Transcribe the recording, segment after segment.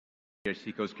Here at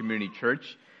Seacoast Community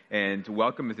Church, and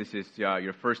welcome if this is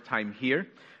your first time here.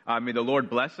 May the Lord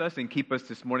bless us and keep us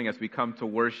this morning as we come to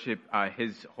worship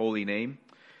His holy name.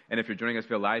 And if you're joining us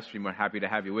via live stream, we're happy to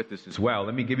have you with us as well.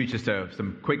 Let me give you just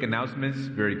some quick announcements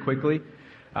very quickly.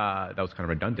 That was kind of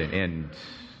redundant and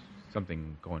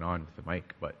something going on with the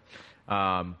mic, but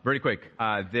very quick.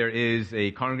 There is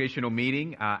a congregational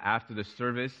meeting after the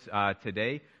service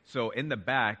today. So in the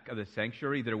back of the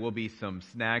sanctuary, there will be some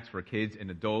snacks for kids and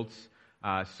adults.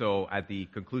 So at the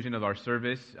conclusion of our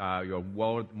service, you're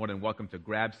more than welcome to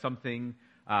grab something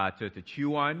to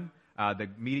chew on. The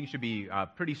meeting should be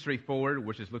pretty straightforward.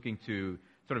 We're just looking to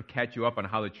sort of catch you up on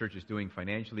how the church is doing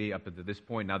financially up to this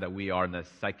point, now that we are in the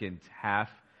second half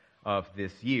of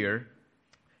this year.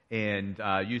 And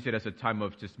use it as a time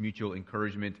of just mutual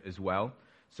encouragement as well.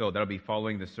 So that'll be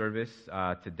following the service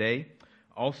today.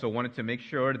 Also wanted to make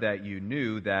sure that you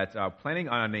knew that planning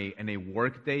on a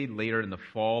work day later in the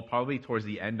fall, probably towards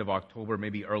the end of October,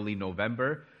 maybe early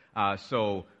November.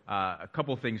 So a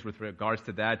couple things with regards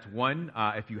to that. One,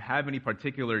 if you have any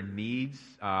particular needs,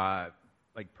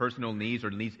 like personal needs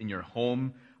or needs in your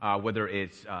home, whether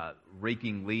it's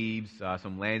raking leaves,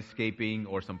 some landscaping,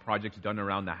 or some projects done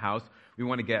around the house, we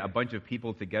want to get a bunch of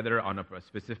people together on a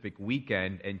specific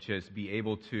weekend and just be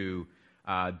able to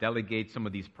delegate some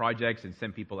of these projects and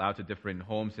send people out to different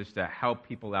homes just to help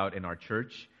people out in our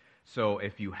church. So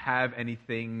if you have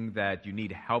anything that you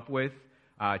need help with,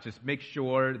 just make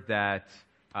sure that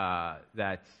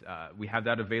we have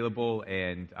that available,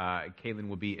 and Caitlin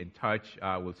will be in touch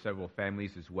with several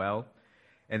families as well.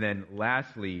 And then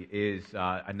lastly is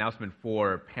announcement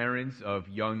for parents of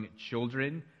young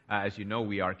children. As you know,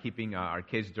 we are keeping our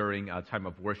kids during a time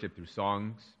of worship through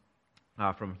songs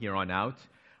from here on out.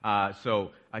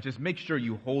 So just make sure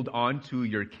you hold on to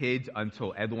your kids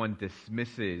until everyone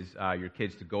dismisses your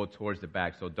kids to go towards the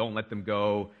back. So don't let them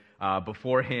go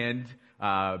beforehand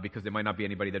because there might not be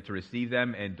anybody there to receive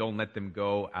them, and don't let them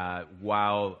go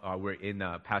while we're in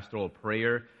pastoral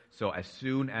prayer. So as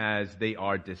soon as they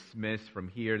are dismissed from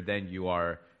here, then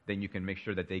you can make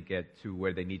sure that they get to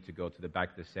where they need to go, to the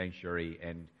back of the sanctuary,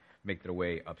 and make their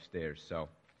way upstairs. So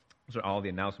those are all the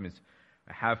announcements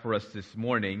I have for us this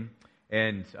morning.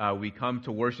 And we come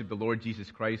to worship the Lord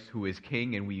Jesus Christ, who is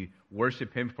King, and we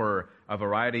worship Him for a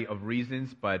variety of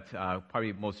reasons, but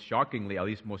probably most shockingly, at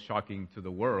least most shocking to the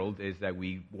world, is that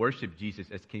we worship Jesus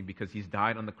as King because He's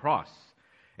died on the cross,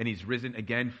 and He's risen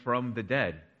again from the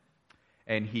dead.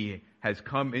 And He has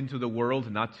come into the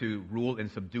world not to rule and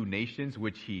subdue nations,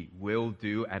 which He will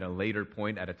do at a later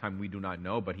point, at a time we do not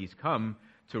know, but He's come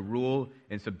to rule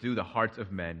and subdue the hearts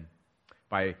of men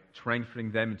by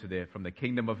transferring them from the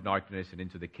kingdom of darkness and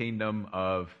into the kingdom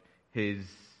of His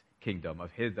kingdom,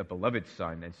 of the beloved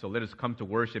Son. And so let us come to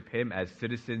worship Him as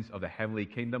citizens of the heavenly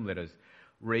kingdom. Let us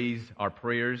raise our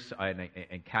prayers and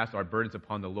cast our burdens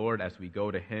upon the Lord as we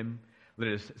go to Him. Let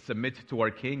us submit to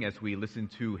our King as we listen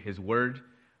to His word,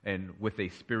 and with a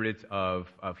spirit of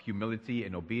humility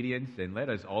and obedience. And let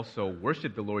us also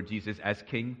worship the Lord Jesus as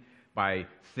King by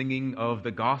singing of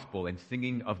the gospel and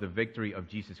singing of the victory of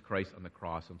Jesus Christ on the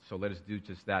cross. And so let us do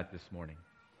just that this morning.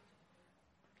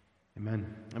 Amen.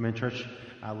 Amen, church.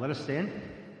 Let us stand.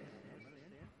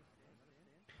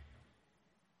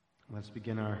 Let's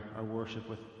begin our worship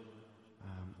with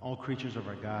all creatures of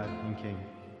our God and King.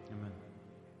 Amen.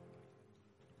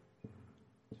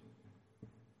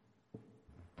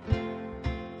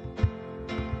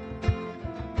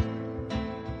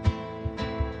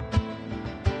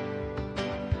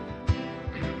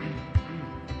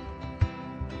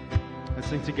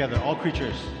 Sing together, all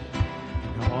creatures.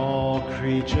 All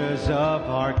creatures of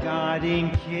our God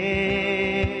and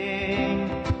King,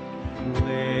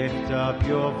 lift up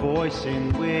your voice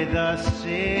and with us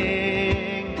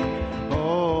sing.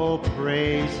 Oh,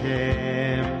 praise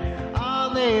Him.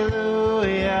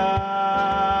 Alleluia.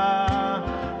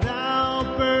 Thou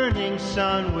burning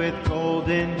sun with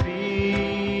golden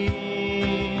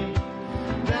beam,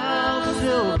 thou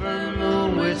silver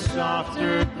moon with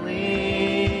softer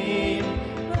gleam.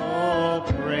 Oh,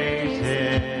 praise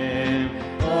Him.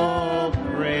 Oh,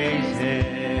 praise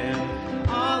Him.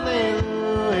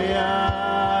 Alleluia.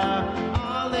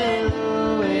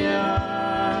 Alleluia.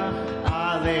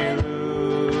 Alleluia.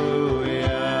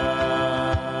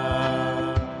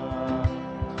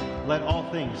 Let all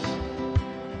things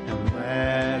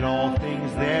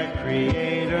their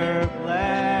Creator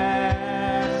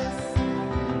bless,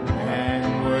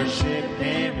 and worship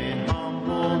Him in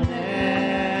humbleness.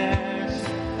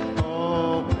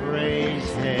 Oh, praise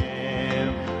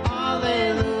Him.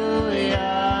 Alleluia.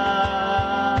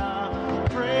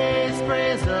 Praise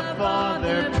the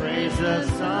Father, praise the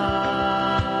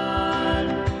Son.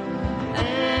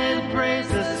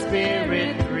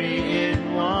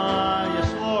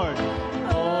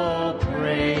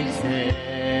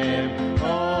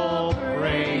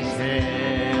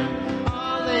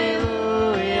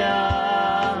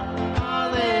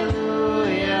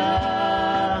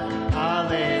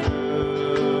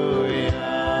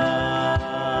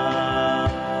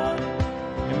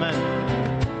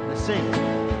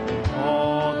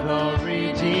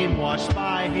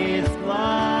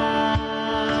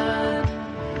 blood.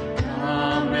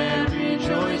 Come and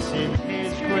rejoice in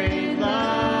his great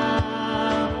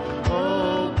love.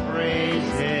 Oh,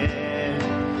 praise him.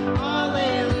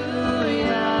 Hallelujah.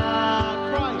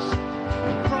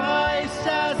 Christ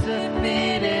has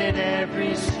defeated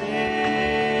every sin.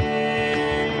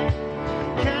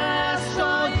 Cast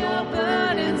all your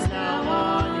burdens now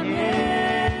on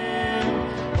him.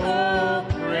 Oh,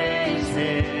 praise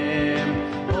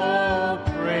him. Oh,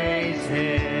 praise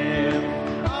him.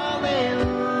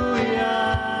 Hallelujah.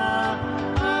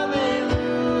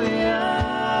 Hallelujah.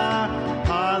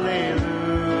 Hallelujah.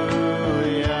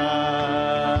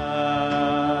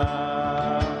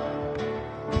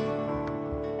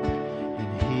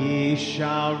 And he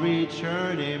shall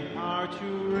return in power to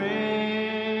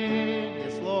reign.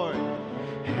 Yes, Lord.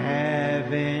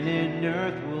 Heaven and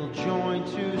earth will join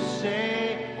to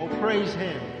say, oh, praise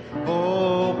him.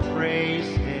 Oh, praise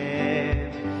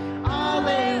him.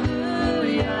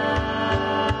 Hallelujah.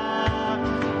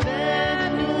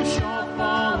 Then who shall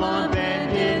fall on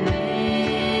bended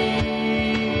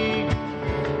knee?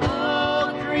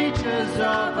 All creatures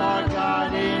of our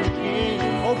God and King.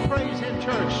 Oh, praise him,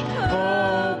 church.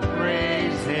 Oh,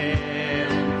 praise him.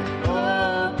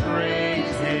 Oh,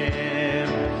 praise him.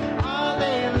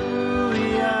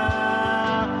 Hallelujah.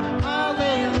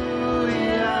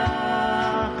 Hallelujah.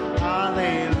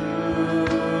 Hallelujah.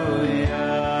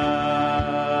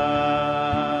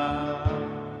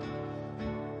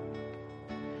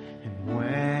 And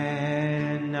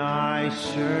when I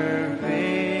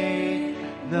survey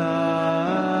the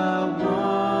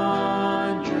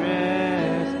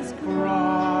wondrous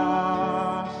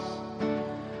cross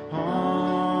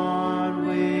on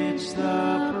which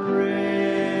the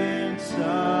Prince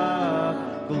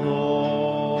of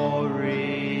Glory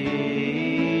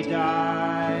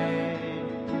died,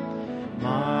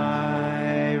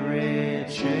 my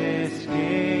richest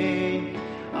gain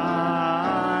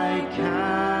I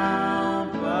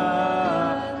count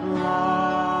but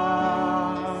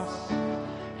loss,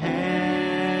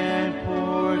 and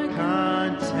pour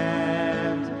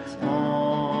contempt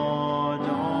on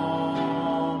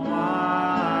all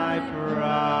my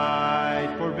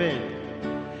pride. Forbid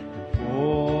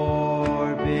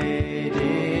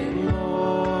it,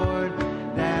 Lord,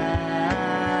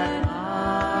 that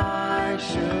I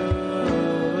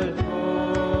should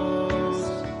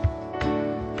boast,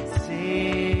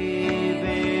 save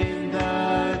in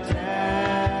the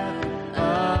death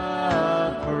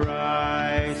of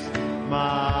Christ,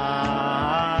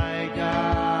 my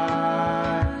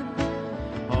God.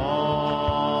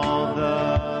 All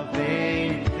the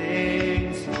vain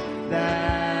things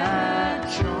that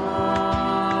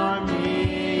charm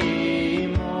me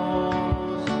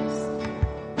most,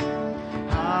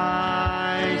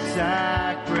 I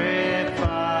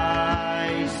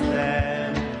sacrifice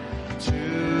them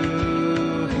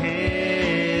to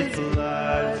his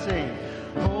blood. Sing,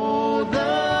 oh,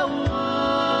 the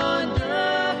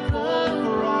wonderful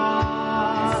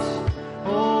cross.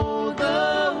 Oh,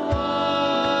 the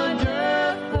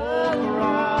wonderful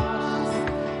cross.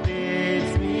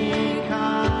 Bids me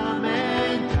come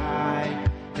and die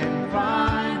and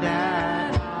find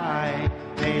that I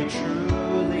may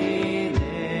truly live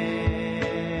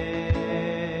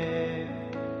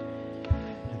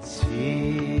and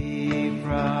see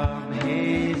from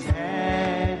his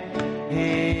head,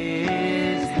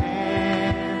 his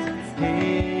hands,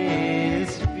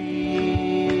 his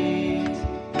feet,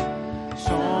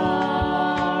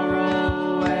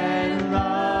 sorrow and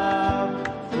love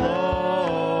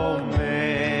flow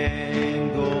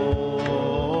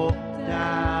mingled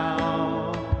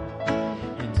down.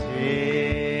 And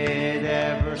did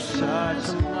ever such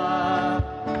love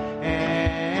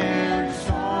and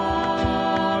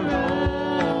sorrow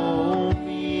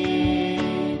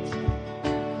meet,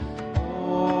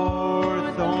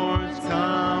 or thorns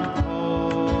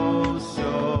compose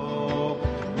so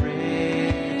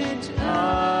rich a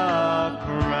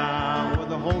crown? Were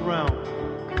the whole realm,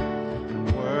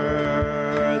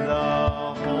 were the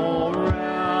whole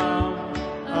realm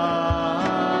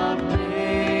of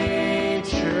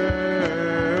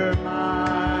nature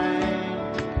mine,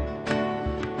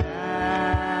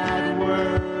 that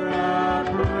were a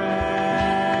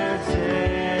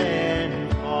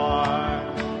present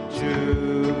far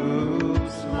too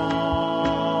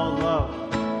small.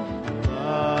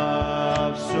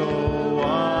 Love so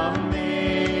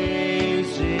amazing,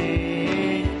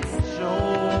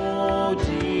 so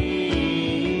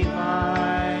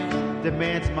divine,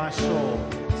 demands my soul,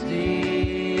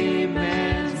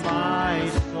 demands my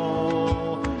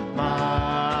soul,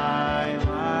 my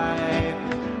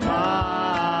life,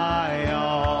 my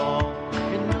all.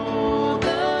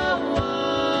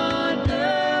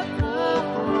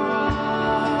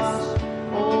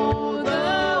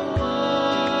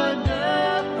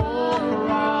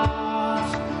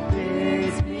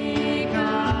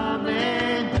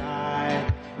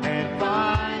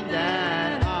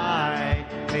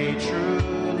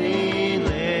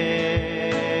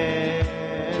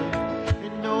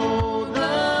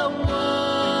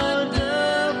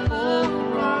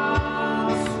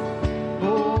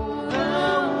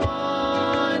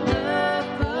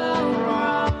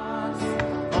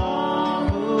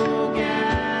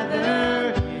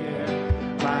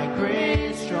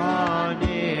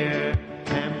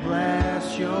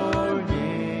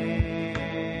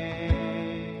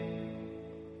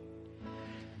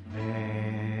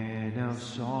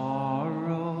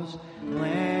 sorrows,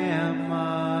 Lamb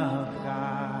of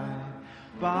God,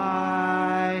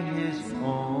 by his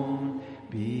own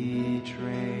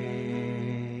betrayed.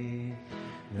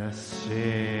 The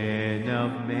sin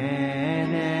of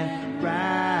man and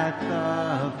wrath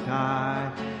of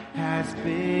God has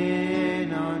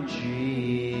been on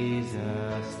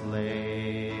Jesus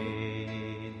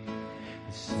laid.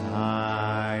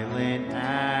 Silent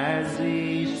as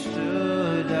he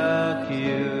stood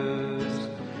accused,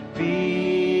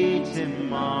 beaten,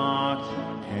 mocked,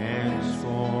 and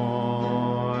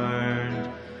scorned,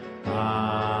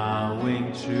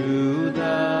 bowing to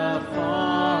the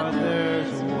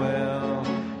Father's will,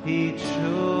 he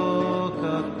took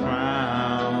a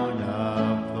crown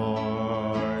of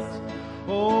thorns.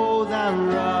 Oh, that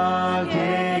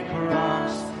rugged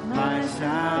cross, my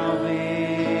salvation,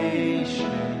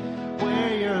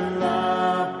 where your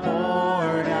love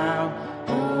poured out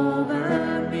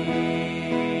over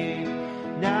me.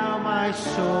 Now my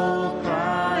soul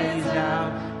cries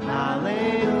out,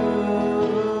 hallelujah,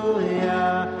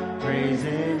 praise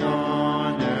and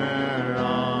honor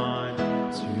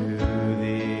unto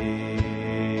thee.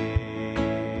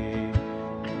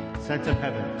 Sent of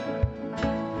heaven,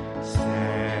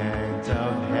 sent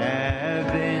of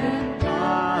heaven,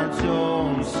 God's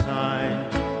own Son,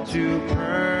 to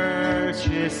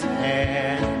purchase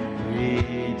and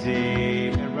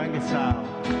redeem and reconcile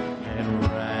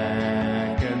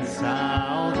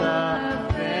the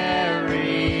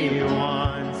very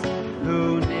ones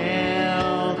who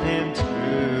nailed him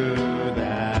to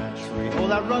that tree. Oh,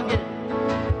 that rugged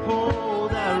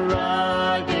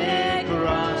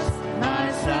cross,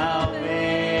 my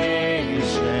salvation,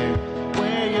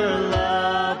 where your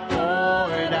love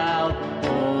poured out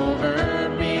over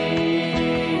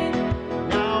me.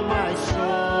 Now my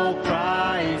soul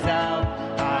cries out,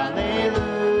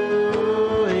 hallelujah,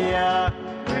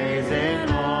 praise and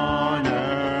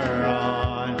honor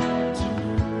unto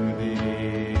thee.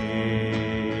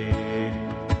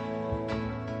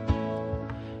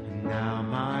 Now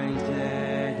my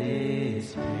debt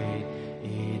is paid,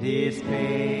 it is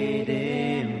paid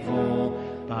in full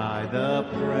by the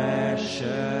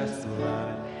precious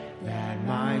blood that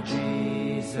my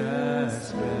Jesus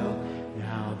spilled.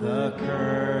 Now the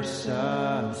curse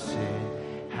of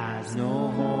sin has no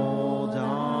hold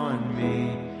on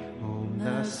me. Whom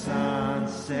the Son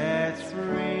sets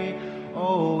free,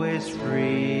 oh, is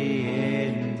free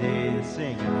indeed.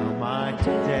 Sing, now my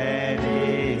debt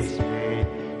is paid,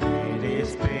 it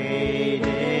is paid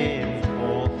in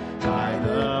full by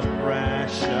the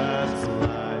precious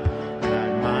blood that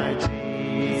my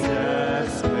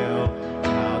Jesus spilled.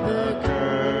 Now the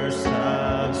curse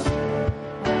of sin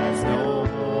has no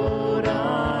hold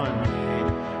on me.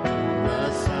 Whom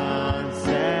the Son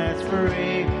sets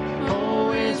free,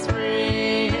 oh, is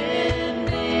free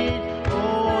indeed.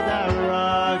 Oh, that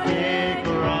rugged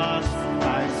cross,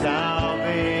 my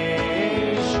salvation,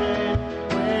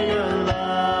 where your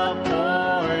love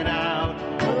poured out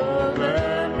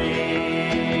over me.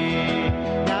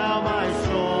 Now my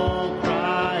soul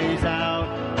cries out,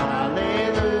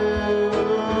 hallelujah,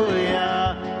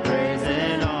 praise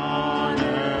and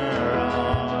honor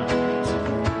unto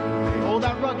thee. Oh,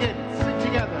 that rugged, sing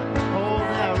together. Oh,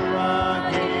 that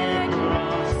rugged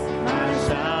cross, my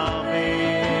salvation,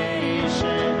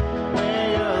 where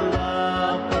your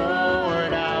love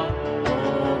poured out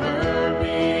over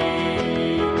me.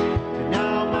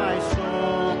 Now my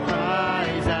soul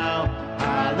cries out,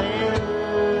 hallelujah,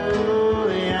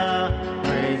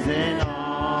 praise and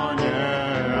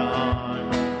honor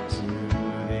unto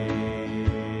thee.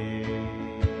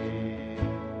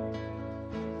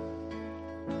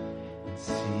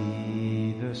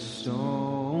 See, the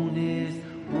stone is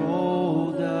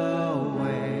rolled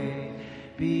away.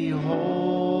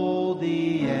 Behold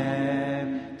the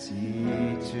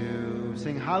empty tomb.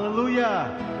 Sing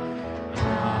hallelujah.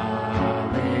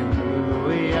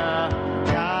 Hallelujah.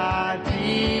 God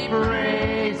be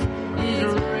praised. He's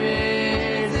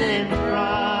risen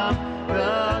from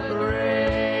the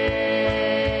grave.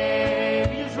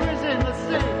 He's risen. Let's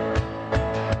sing.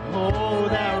 Oh,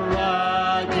 that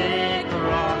rugged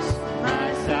cross, my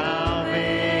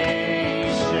salvation,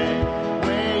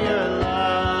 where your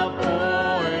love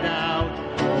poured out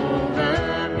over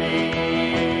me.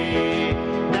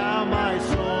 Now my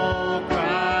soul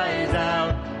cries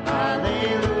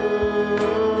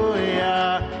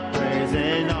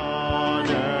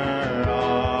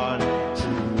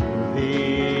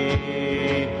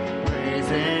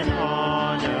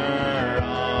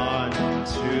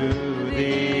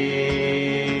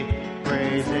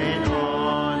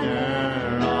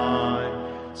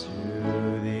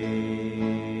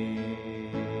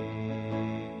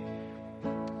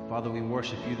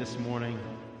worship you this morning.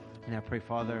 And I pray,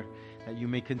 Father, that you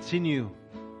may continue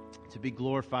to be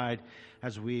glorified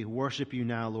as we worship you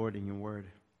now, Lord, in your word.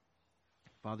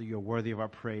 Father, you're worthy of our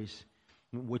praise,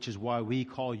 which is why we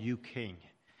call you King,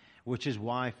 which is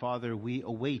why, Father, we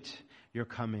await your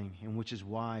coming, and which is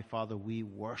why, Father, we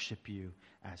worship you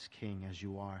as King, as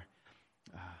you are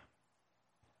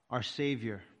our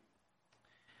Savior.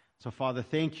 So, Father,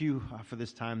 thank you for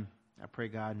this time. I pray,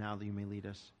 God, now that you may lead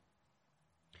us.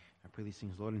 I pray these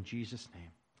things, Lord, in Jesus'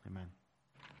 name. Amen.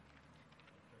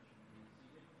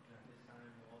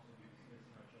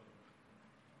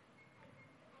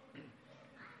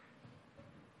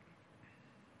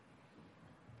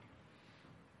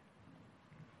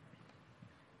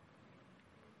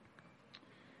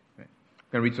 I'm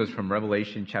going to read to us from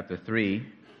Revelation chapter 3,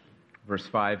 verse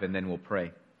 5, and then we'll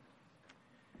pray.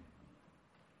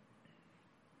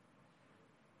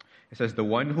 It says, "The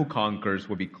one who conquers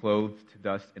will be clothed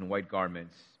thus in white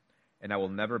garments, and I will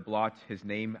never blot his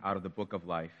name out of the book of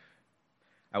life.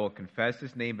 I will confess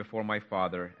his name before my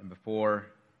Father and before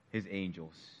his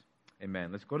angels."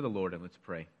 Amen. Let's go to the Lord and let's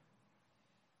pray.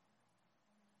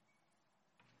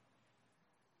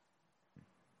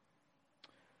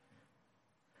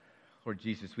 Lord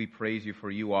Jesus, we praise you,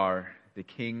 for you are the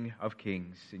King of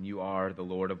kings and you are the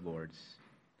Lord of lords.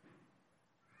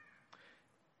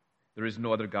 There is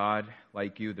no other God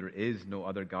like you. There is no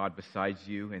other God besides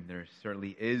you, and there certainly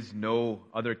is no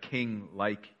other king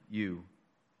like you.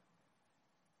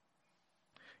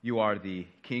 You are the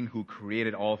King who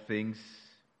created all things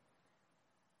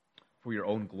for your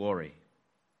own glory.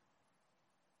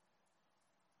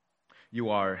 You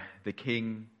are the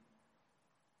King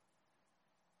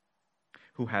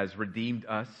who has redeemed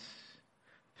us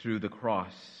through the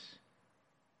cross.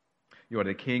 You are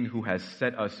the King who has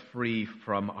set us free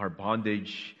from our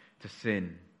bondage to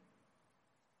sin.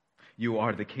 You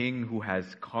are the King who has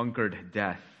conquered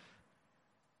death.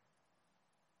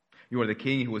 You are the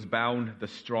King who has bound the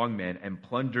strong man and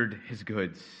plundered his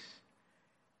goods.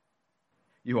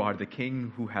 You are the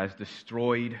King who has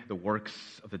destroyed the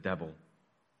works of the devil.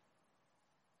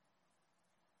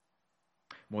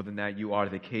 More than that, you are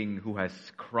the King who has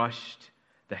crushed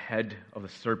the head of the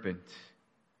serpent.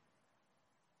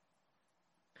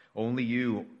 Only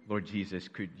you, Lord Jesus,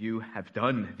 could you have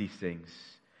done these things.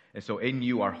 And so in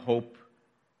you our hope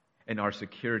and our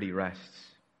security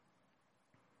rests.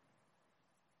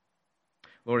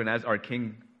 Lord, and as our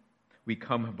King, we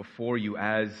come before you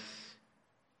as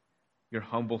your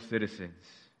humble citizens.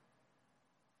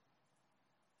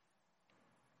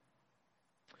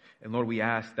 And Lord, we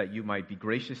ask that you might be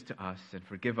gracious to us and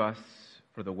forgive us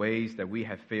for the ways that we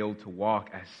have failed to walk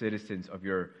as citizens of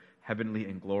your heavenly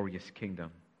and glorious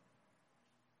kingdom.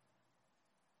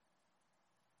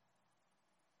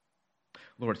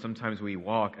 Lord, sometimes we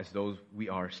walk as though we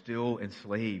are still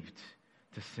enslaved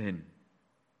to sin,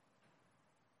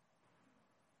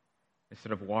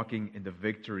 instead of walking in the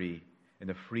victory and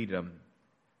the freedom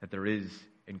that there is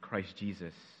in Christ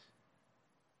Jesus.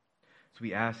 So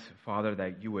we ask, Father,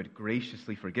 that you would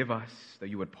graciously forgive us, that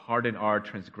you would pardon our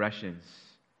transgressions,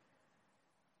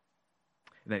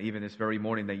 and that even this very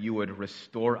morning that you would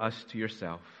restore us to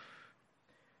yourself.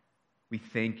 We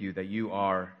thank you that you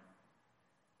are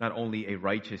not only a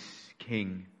righteous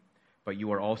King, but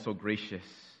you are also gracious,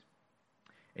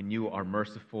 and you are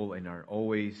merciful and are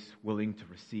always willing to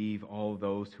receive all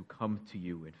those who come to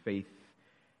you in faith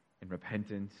and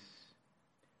repentance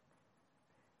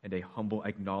and a humble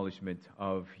acknowledgement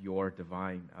of your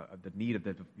divine, the need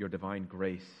of your divine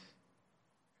grace.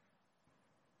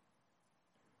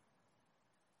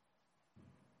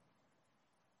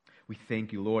 We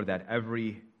thank you, Lord, that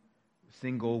every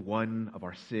single one of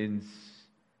our sins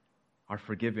are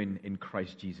forgiven in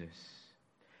Christ Jesus.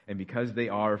 And because they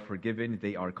are forgiven,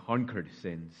 they are conquered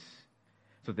sins.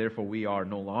 So therefore, we are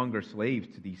no longer slaves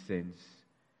to these sins.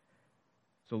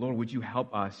 So Lord, would you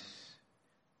help us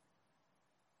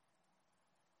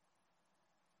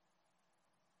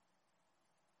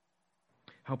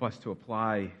to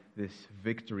apply this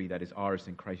victory that is ours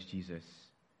in Christ Jesus.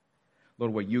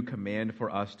 Lord, what you command for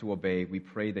us to obey, we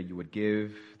pray that you would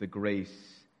give the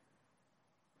grace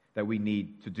that we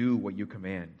need to do what you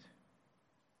command.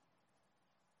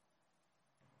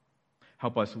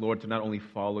 Help us, Lord, to not only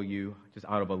follow you just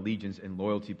out of allegiance and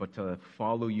loyalty, but to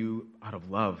follow you out of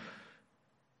love.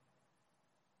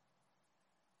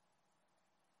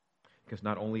 Because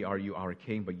not only are you our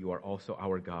King, but you are also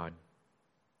our God.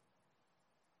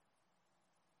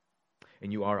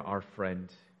 And you are our friend,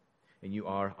 and you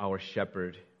are our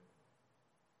shepherd,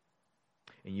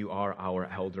 and you are our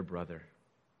elder brother.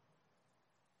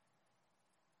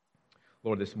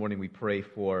 Lord, this morning we pray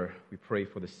for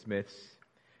the Smiths.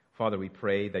 Father, we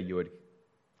pray that you would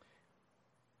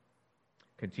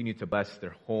continue to bless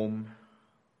their home.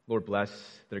 Lord, bless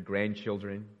their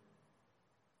grandchildren.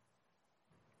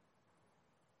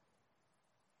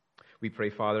 We pray,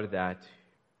 Father, that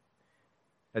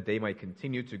they might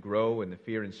continue to grow in the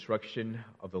fear and instruction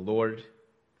of the Lord,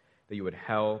 that you would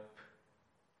help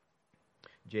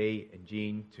Jay and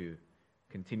Jean to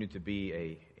continue to be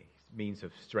a means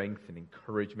of strength and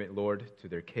encouragement, Lord, to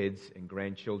their kids and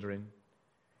grandchildren.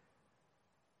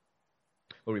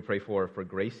 Lord, we pray for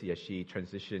Gracie as she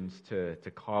transitions to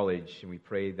college, and we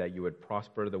pray that you would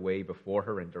prosper the way before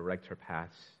her and direct her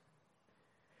paths.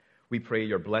 We pray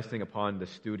your blessing upon the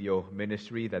studio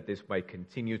ministry, that this might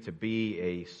continue to be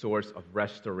a source of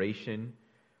restoration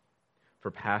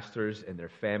for pastors and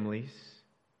their families.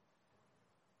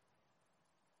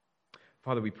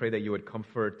 Father, we pray that you would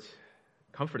comfort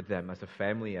them as a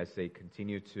family as they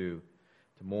continue to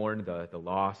mourn the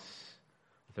loss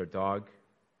of their dog.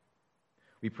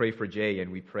 We pray for Jay,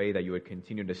 and we pray that you would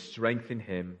continue to strengthen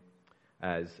him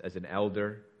as an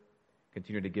elder,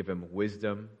 continue to give him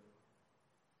wisdom.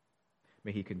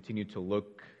 May he continue to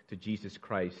look to Jesus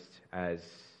Christ as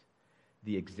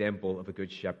the example of a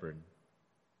good shepherd.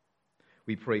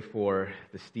 We pray for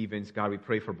the Stevens. God, we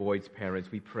pray for Boyd's parents.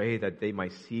 We pray that they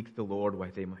might seek the Lord while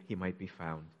he might be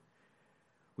found.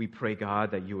 We pray,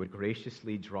 God, that you would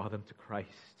graciously draw them to Christ.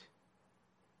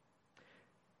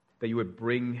 That you would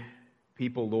bring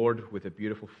people, Lord, with the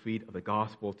beautiful feet of the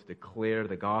gospel to declare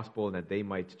the gospel, and that they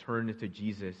might turn to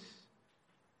Jesus.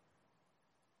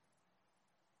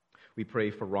 We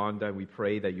pray for Rhonda, and we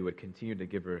pray that you would continue to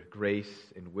give her grace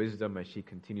and wisdom as she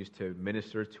continues to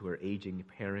minister to her aging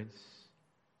parents.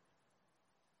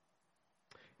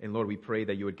 And Lord, we pray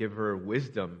that you would give her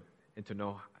wisdom and to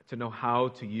know how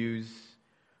to use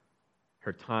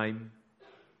her time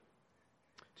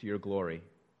to your glory.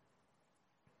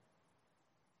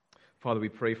 Father, we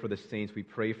pray for the saints. We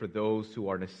pray for those who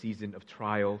are in a season of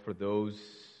trial, for those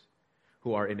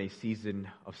who are in a season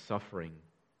of suffering.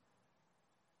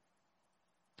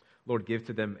 Lord, give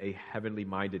to them a heavenly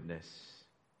mindedness.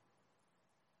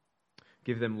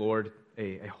 Give them, Lord,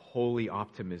 a holy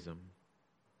optimism.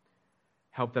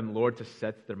 Help them, Lord, to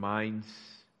set their minds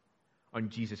on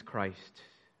Jesus Christ,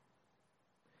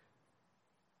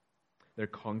 their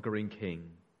conquering King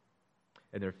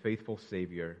and their faithful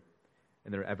Savior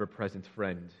and their ever-present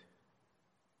friend.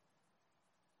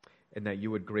 And that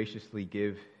you would graciously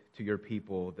give to your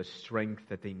people the strength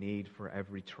that they need for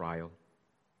every trial.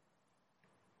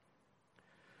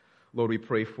 Lord, we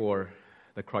pray for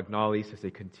the Crognalis as they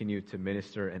continue to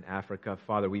minister in Africa.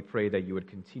 Father, we pray that you would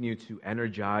continue to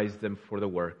energize them for the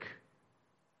work,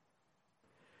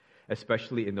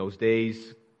 especially in those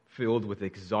days filled with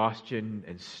exhaustion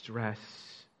and stress.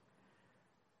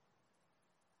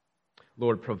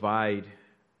 Lord, provide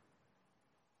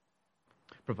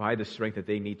the strength that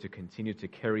they need to continue to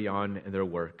carry on in their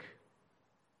work.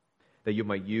 That you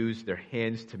might use their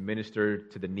hands to minister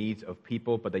to the needs of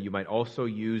people, but that you might also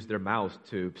use their mouths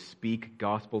to speak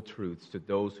gospel truths to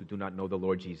those who do not know the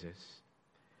Lord Jesus.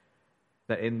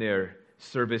 That in their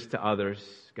service to others,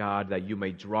 God, that you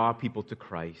may draw people to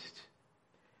Christ,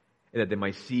 and that they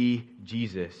might see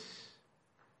Jesus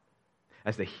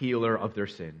as the healer of their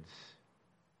sins.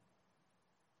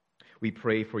 We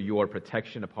pray for your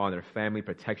protection upon their family,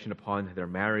 protection upon their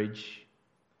marriage.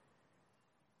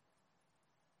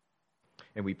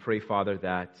 And we pray, Father,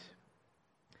 that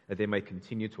they might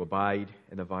continue to abide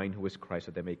in the vine who is Christ,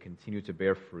 that they may continue to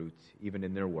bear fruit even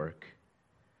in their work.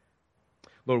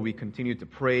 Lord, we continue to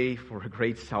pray for a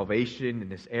great salvation in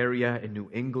this area in New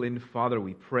England. Father,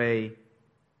 we pray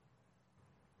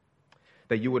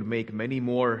that you would make many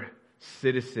more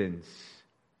citizens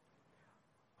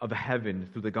of heaven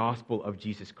through the gospel of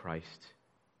Jesus Christ.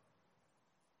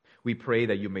 We pray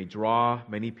that you may draw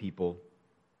many people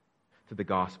to the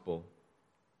gospel.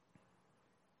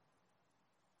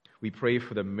 We pray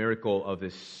for the miracle of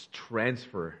this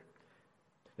transfer,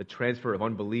 the transfer of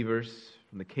unbelievers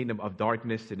from the kingdom of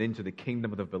darkness and into the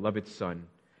kingdom of the beloved Son.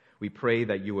 We pray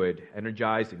that you would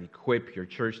energize and equip your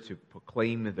church to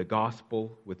proclaim the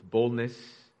gospel with boldness,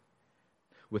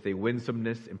 with a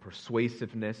winsomeness and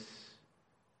persuasiveness,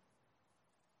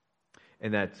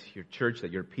 and that your church,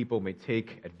 that your people may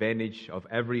take advantage of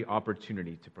every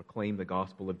opportunity to proclaim the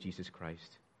gospel of Jesus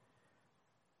Christ.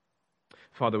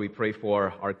 Father, we pray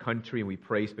for our country, and we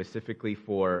pray specifically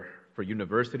for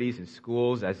universities and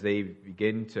schools as they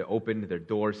begin to open their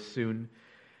doors soon.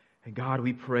 And God,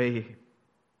 we pray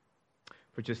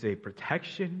for just a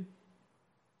protection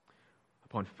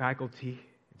upon faculty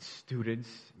and students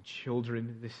and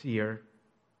children this year.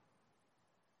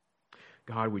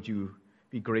 God, would you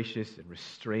be gracious and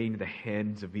restrain the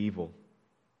hands of evil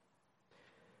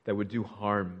that would do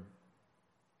harm.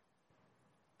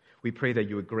 We pray that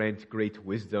you would grant great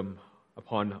wisdom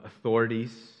upon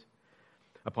authorities,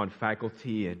 upon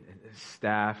faculty and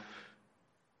staff,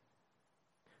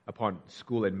 upon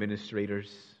school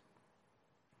administrators.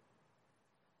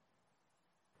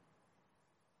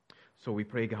 So we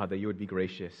pray, God, that you would be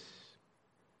gracious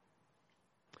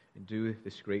and do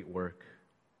this great work.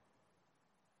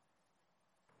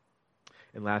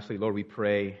 And lastly, Lord, we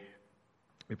pray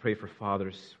for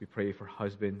fathers, we pray for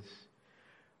husbands.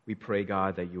 We pray,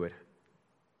 God, that you would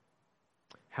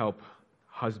help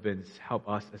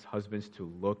us as husbands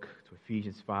to look to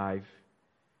Ephesians 5.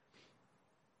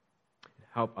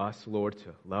 Help us, Lord,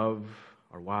 to love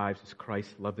our wives as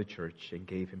Christ loved the church and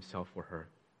gave himself for her.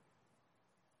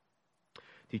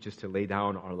 Teach us to lay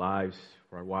down our lives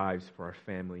for our wives, for our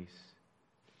families.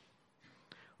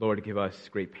 Lord, give us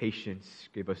great patience,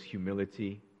 give us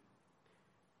humility.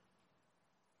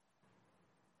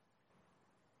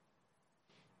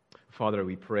 Father,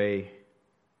 we pray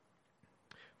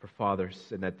for fathers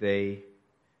and that they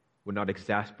would not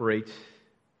exasperate,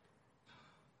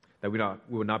 that we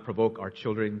would not provoke our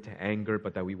children to anger,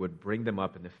 but that we would bring them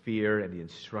up in the fear and the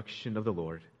instruction of the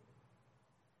Lord.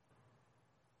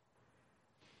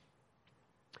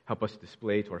 Help us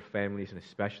display to our families and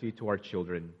especially to our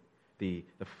children the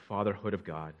fatherhood of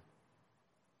God.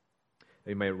 That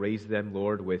we might raise them,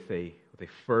 Lord, with a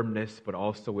firmness, but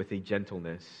also with a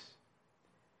gentleness.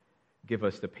 Give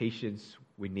us the patience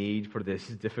we need for this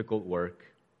difficult work.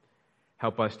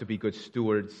 Help us to be good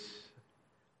stewards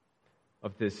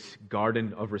of this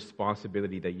garden of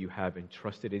responsibility that you have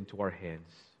entrusted into our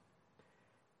hands.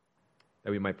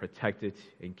 That we might protect it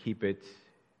and keep it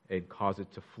and cause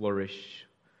it to flourish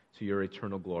to your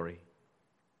eternal glory.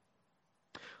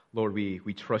 Lord, we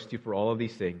trust you for all of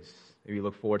these things, and we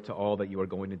look forward to all that you are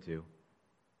going to do.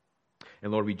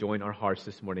 And Lord, we join our hearts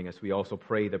this morning as we also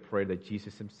pray the prayer that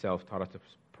Jesus himself taught us to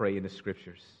pray in the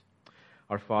Scriptures.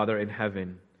 Our Father in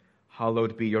heaven,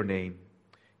 hallowed be your name.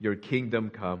 Your kingdom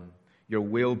come, your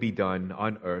will be done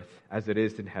on earth as it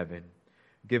is in heaven.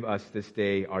 Give us this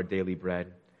day our daily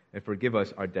bread, and forgive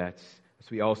us our debts,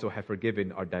 as we also have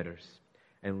forgiven our debtors.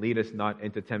 And lead us not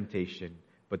into temptation,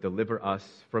 but deliver us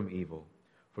from evil.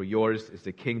 For yours is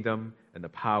the kingdom and the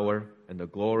power and the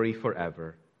glory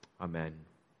forever. Amen.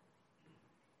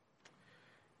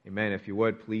 Amen. If you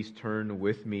would, please turn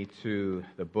with me to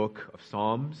the book of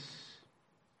Psalms.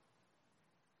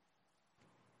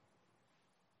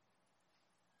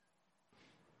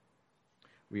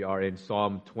 We are in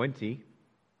Psalm 20.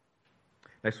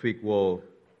 Next week we'll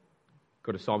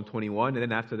go to Psalm 21, and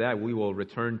then after that we will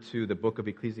return to the book of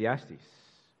Ecclesiastes.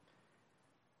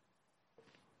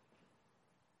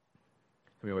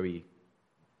 I mean, we'll be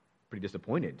pretty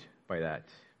disappointed by that.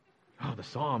 Oh, the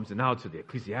Psalms, and now to the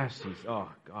Ecclesiastes.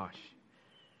 Oh, gosh.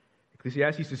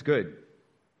 Ecclesiastes is good.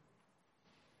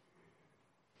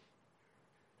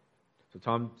 So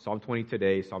Psalm 20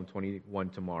 today, Psalm 21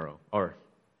 tomorrow. Or,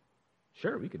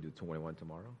 sure, we could do 21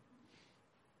 tomorrow.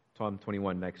 Psalm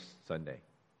 21 next Sunday.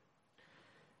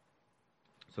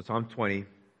 So Psalm 20,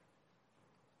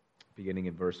 beginning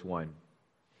in verse 1.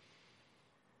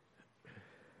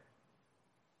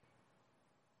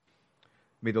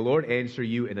 May the Lord answer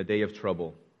you in the day of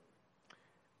trouble.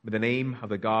 May the name of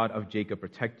the God of Jacob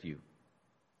protect you.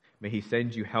 May he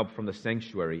send you help from the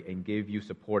sanctuary and give you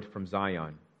support from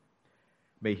Zion.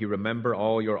 May he remember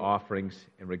all your offerings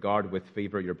and regard with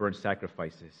favor your burnt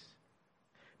sacrifices.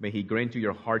 May he grant you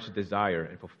your heart's desire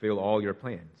and fulfill all your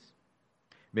plans.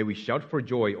 May we shout for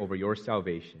joy over your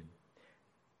salvation,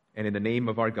 and in the name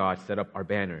of our God set up our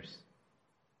banners.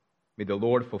 May the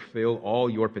Lord fulfill all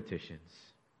your petitions.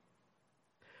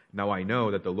 Now I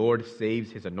know that the Lord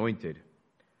saves his anointed.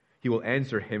 He will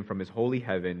answer him from his holy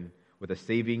heaven with a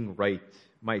saving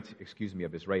might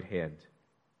of his right hand.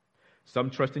 Some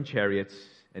trust in chariots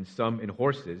and some in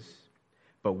horses,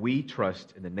 but we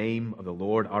trust in the name of the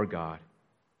Lord our God.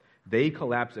 They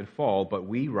collapse and fall, but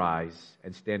we rise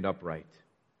and stand upright.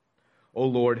 O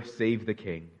Lord, save the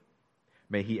King.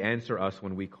 May he answer us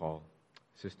when we call.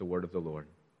 This is the word of the Lord.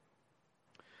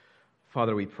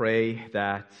 Father, we pray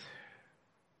that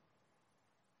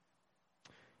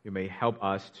you may help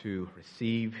us to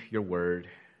receive your word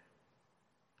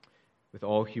with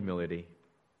all humility.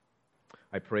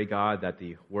 I pray, God, that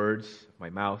the words of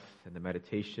my mouth and the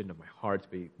meditation of my heart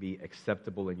be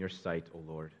acceptable in your sight, O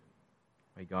Lord,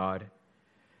 my God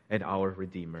and our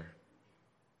Redeemer.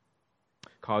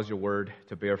 Cause your word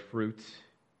to bear fruit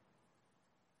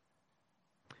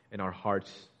in our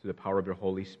hearts through the power of your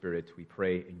Holy Spirit. We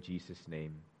pray in Jesus'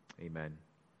 name. Amen.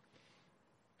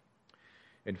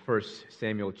 In 1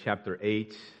 Samuel chapter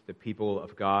 8, the people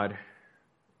of God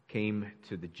came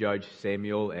to the judge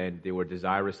Samuel, and they were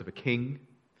desirous of a king,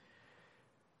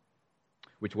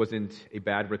 which wasn't a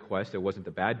bad request. It wasn't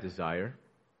a bad desire,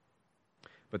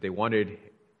 but they wanted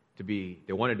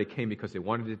a king because they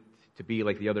wanted it to be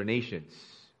like the other nations.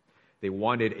 They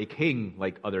wanted a king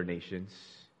like other nations.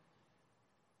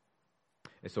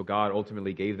 And so God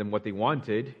ultimately gave them what they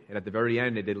wanted, and at the very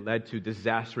end, it led to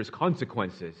disastrous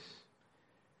consequences.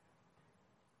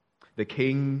 The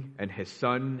king and his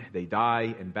son, they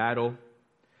die in battle.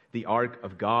 The ark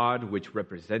of God, which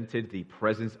represented the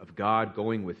presence of God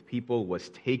going with people, was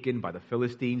taken by the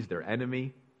Philistines, their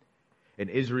enemy, and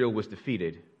Israel was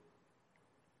defeated.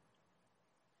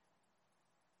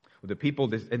 The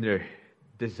people, in their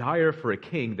desire for a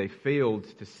king, they failed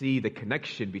to see the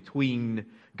connection between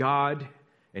God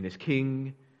and his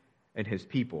king and his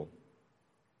people.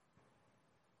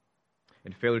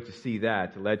 And failure to see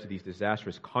that led to these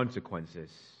disastrous consequences.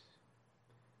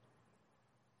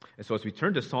 And so as we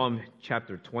turn to Psalm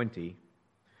chapter 20,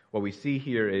 what we see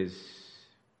here is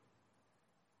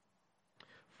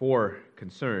 4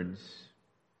 concerns.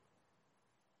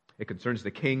 It concerns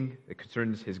the king, it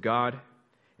concerns his God,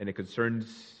 and it concerns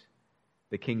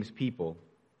the king's people.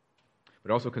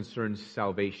 But it also concerns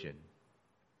salvation.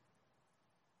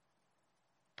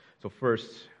 So first,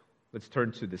 let's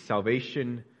turn to the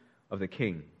salvation of the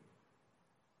king.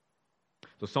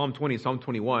 So Psalm 20 and Psalm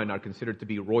 21 are considered to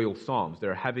be royal psalms.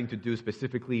 They're having to do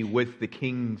specifically with the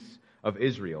kings of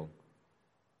Israel.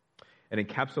 And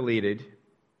encapsulated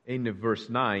in verse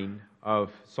 9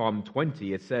 of Psalm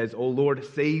 20, it says, "O Lord,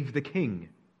 save the king.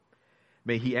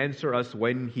 May he answer us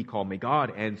when he call. May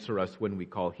God answer us when we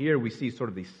call." Here we see sort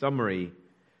of the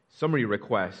summary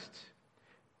request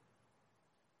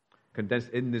condensed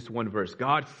in this one verse.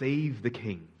 God, save the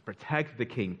king. Protect the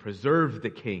king. Preserve the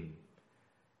king.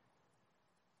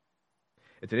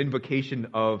 It's an invocation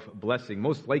of blessing.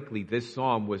 Most likely this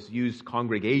psalm was used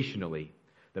congregationally.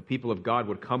 The people of God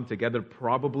would come together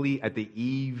probably at the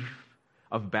eve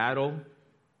of battle,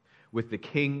 with the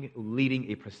king leading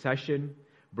a procession,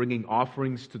 bringing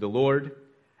offerings to the Lord,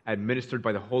 administered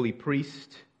by the holy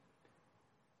priest.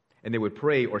 And they would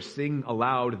pray or sing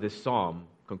aloud this psalm,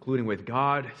 concluding with,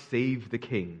 "God, save the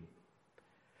king.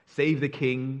 Save the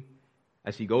king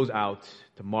as he goes out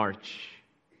to march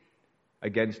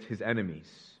against his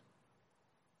enemies."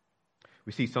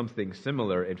 We see something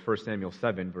similar in 1 Samuel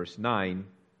 7, verse 9.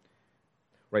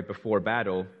 Right before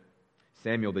battle,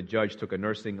 Samuel the judge took a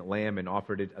nursing lamb and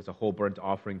offered it as a whole burnt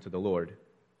offering to the Lord.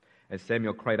 And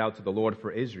Samuel cried out to the Lord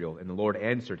for Israel, and the Lord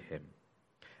answered him.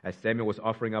 As Samuel was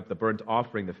offering up the burnt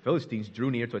offering, the Philistines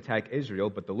drew near to attack Israel,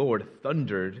 but the Lord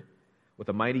thundered with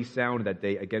a mighty sound that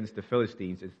day against the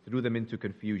Philistines and threw them into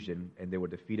confusion, and they were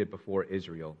defeated before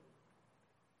Israel.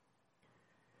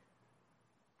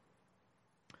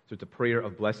 So it's a prayer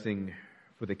of blessing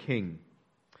for the king.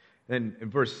 Then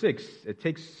in verse 6, it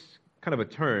takes kind of a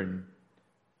turn.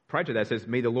 Prior to that, it says,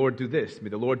 "May the Lord do this, may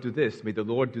the Lord do this, may the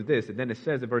Lord do this." And then it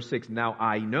says in verse 6, "Now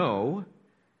I know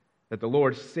that the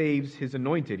Lord saves his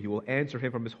anointed. He will answer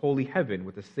him from his holy heaven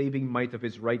with the saving might of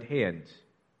his right hand."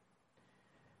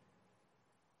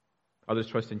 Others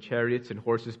trust in chariots and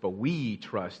horses, but we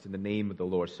trust in the name of the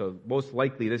Lord. So most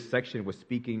likely this section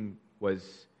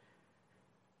was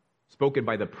spoken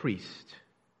by the priest.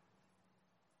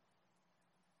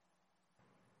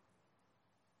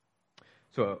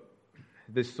 So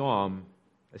this psalm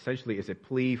essentially is a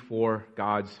plea for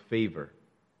God's favor.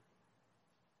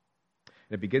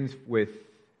 And it begins with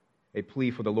a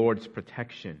plea for the Lord's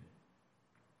protection.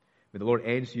 May the Lord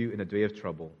answer you in the day of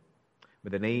trouble. May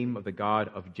the name of the God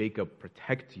of Jacob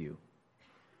protect you.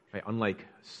 Right? Unlike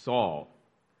Saul,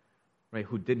 right,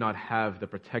 who did not have the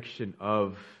protection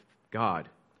of God.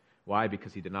 Why?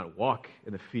 Because he did not walk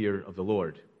in the fear of the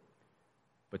Lord,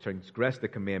 but transgressed the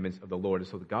commandments of the Lord. And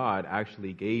so God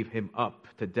actually gave him up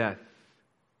to death.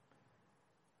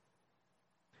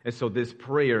 And so this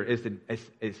prayer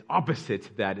is opposite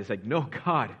to that. It's like, no,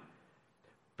 God,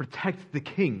 protect the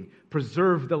king.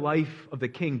 Preserve the life of the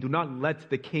king. Do not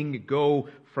let the king go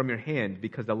from your hand,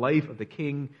 because the life of the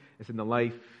king is in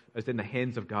the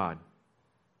hands of God.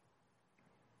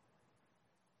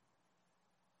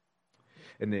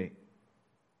 And the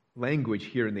language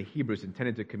here in the Hebrew is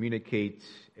intended to communicate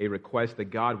a request that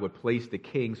God would place the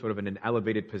king sort of in an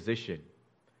elevated position.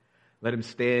 Let him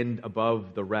stand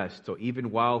above the rest. So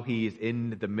even while he is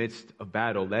in the midst of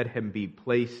battle, let him be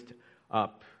placed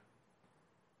up,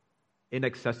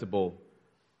 inaccessible,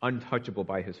 untouchable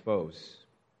by his foes.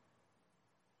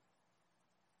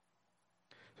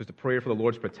 So it's a prayer for the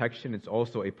Lord's protection. It's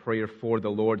also a prayer for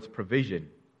the Lord's provision.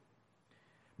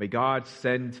 May God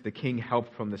send the king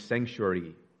help from the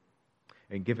sanctuary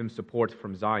and give him support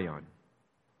from Zion.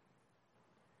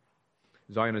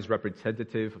 Zion is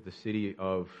representative of the city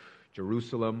of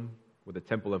Jerusalem, where the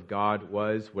temple of God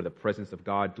was, where the presence of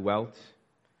God dwelt.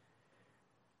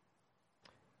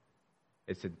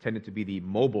 It's intended to be the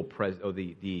mobile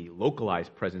the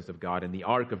localized presence of God, and the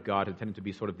ark of God is intended to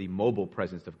be sort of the mobile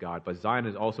presence of God. But Zion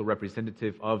is also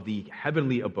representative of the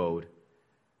heavenly abode,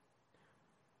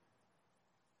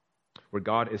 where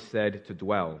God is said to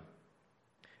dwell.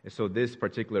 And so this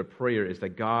particular prayer is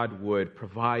that God would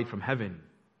provide from heaven,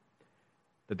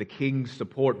 that the king's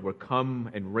support would come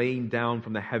and rain down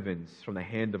from the heavens, from the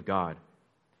hand of God.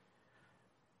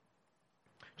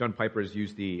 John Piper has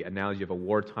used the analogy of a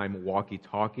wartime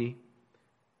walkie-talkie,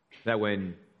 that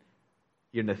when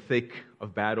you're in the thick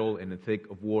of battle, in the thick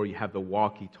of war, you have the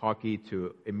walkie-talkie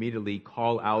to immediately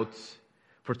call out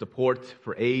for support,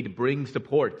 for aid, bring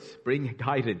support, bring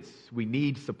guidance. We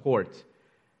need support.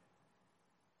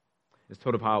 It's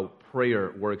sort of how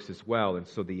prayer works as well. And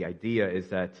so the idea is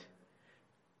that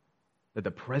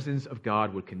the presence of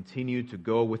God would continue to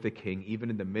go with the king, even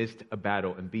in the midst of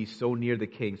battle, and be so near the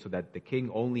king so that the king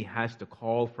only has to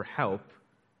call for help,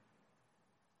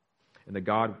 and that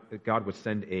God would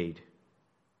send aid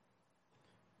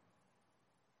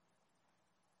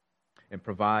and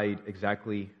provide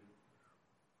exactly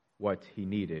what he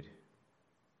needed.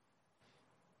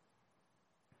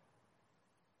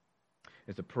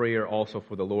 It's a prayer also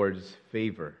for the Lord's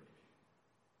favor.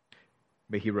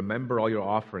 May he remember all your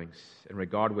offerings and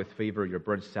regard with favor your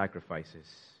burnt sacrifices.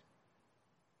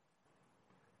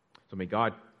 So may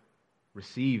God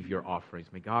receive your offerings.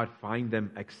 May God find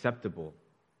them acceptable.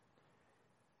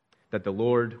 That the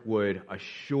Lord would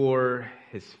assure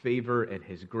his favor and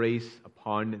his grace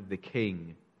upon the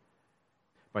king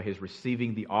by his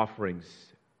receiving the offerings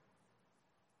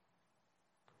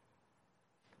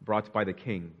brought by the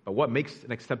king. But what makes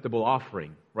an acceptable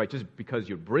offering, right? Just because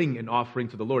you bring an offering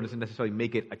to the Lord doesn't necessarily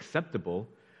make it acceptable.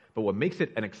 But what makes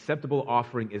it an acceptable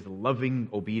offering is loving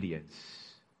obedience.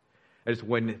 It is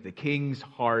when the king's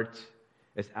heart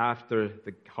is after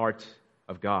the heart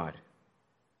of God.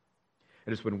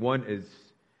 It is when one is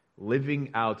living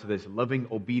out this loving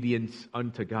obedience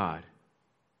unto God.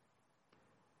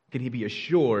 Can he be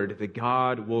assured that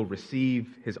God will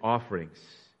receive his offerings?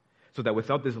 So that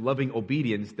without this loving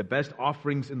obedience, the best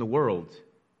offerings in the world,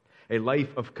 a life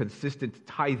of consistent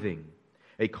tithing,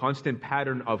 a constant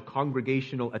pattern of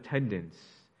congregational attendance,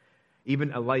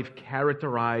 even a life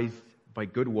characterized by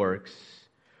good works,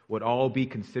 would all be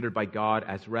considered by God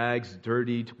as rags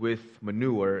dirtied with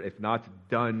manure, if not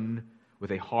done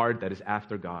with a heart that is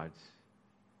after God's.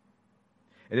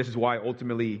 And this is why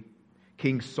ultimately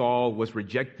King Saul was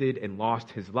rejected and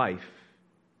lost his life.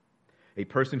 A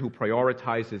person who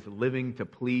prioritizes living to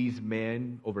please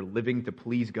man over living to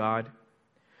please God,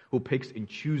 who picks and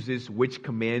chooses which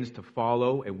commands to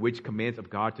follow and which commands of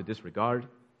God to disregard,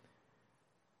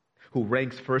 who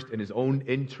ranks first in his own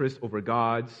interest over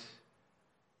God's,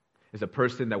 is a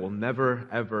person that will never,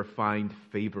 ever find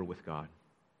favor with God.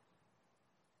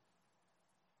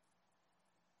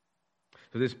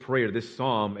 So this prayer, this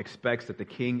psalm, expects that the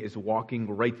king is walking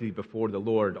rightly before the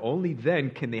Lord. Only then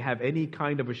can they have any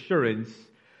kind of assurance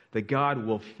that God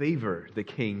will favor the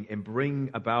king and bring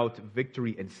about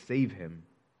victory and save him.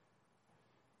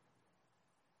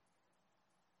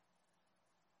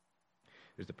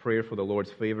 There's the prayer for the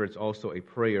Lord's favor. It's also a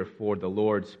prayer for the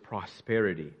Lord's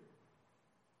prosperity.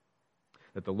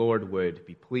 That the Lord would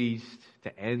be pleased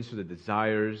to answer the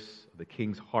desires of the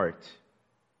king's heart.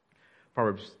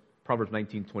 Proverbs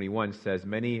 19:21 says,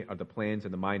 "Many are the plans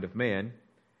in the mind of man,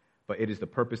 but it is the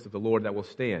purpose of the Lord that will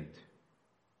stand."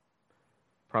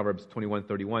 Proverbs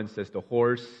 21:31 says, "The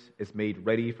horse is made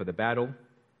ready for the battle,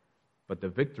 but the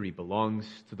victory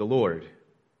belongs to the Lord."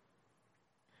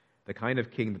 The kind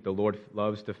of king that the Lord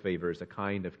loves to favor is a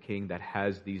kind of king that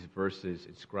has these verses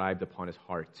inscribed upon his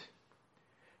heart.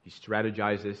 He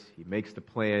strategizes, he makes the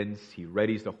plans, he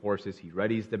readies the horses, he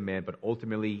readies the men, but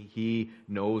ultimately he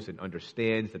knows and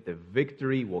understands that the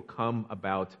victory will come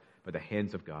about by the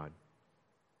hands of God.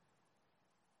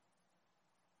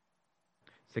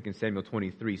 2 Samuel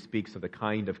 23 speaks of the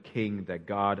kind of king that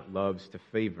God loves to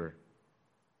favor.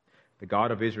 "The God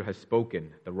of Israel has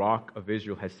spoken. The Rock of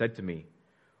Israel has said to me,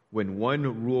 when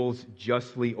one rules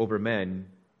justly over men,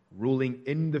 ruling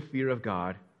in the fear of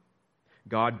God,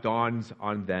 God dawns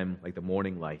on them like the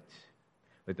morning light,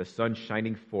 like the sun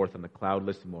shining forth on the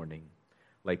cloudless morning,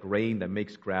 like rain that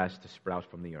makes grass to sprout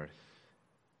from the earth."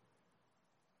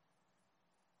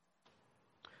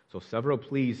 So several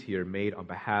pleas here made on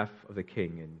behalf of the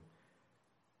king. And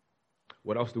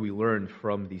what else do we learn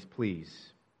from these pleas?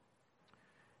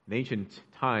 In ancient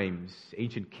times,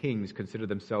 ancient kings considered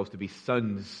themselves to be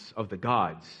sons of the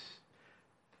gods.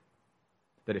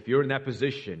 That if you're in that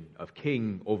position of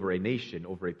king over a nation,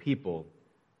 over a people,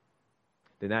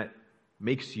 then that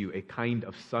makes you a kind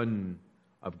of son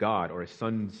of God or a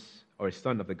son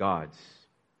of the gods.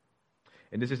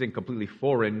 And this isn't completely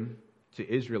foreign to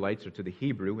Israelites or to the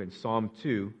Hebrew. In Psalm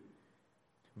 2,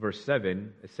 verse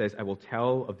 7, it says, I will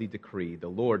tell of the decree. The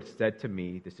Lord said to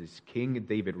me, this is King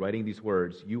David writing these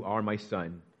words, you are my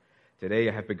son. Today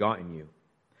I have begotten you.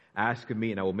 Ask of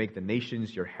me, and I will make the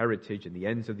nations your heritage and the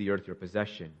ends of the earth your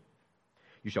possession.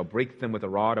 You shall break them with a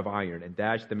rod of iron and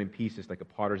dash them in pieces like a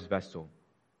potter's vessel.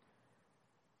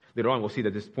 Later on, we'll see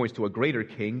that this points to a greater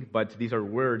king, but these are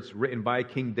words written by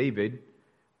King David.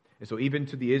 And so even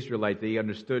to the Israelites, they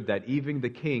understood that even the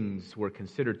kings were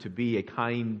considered to be a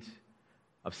kind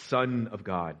of son of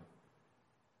God.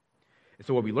 And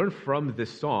so what we learn from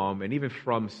this psalm, and even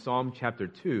from Psalm chapter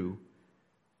 2,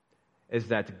 is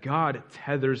that God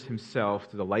tethers himself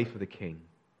to the life of the king.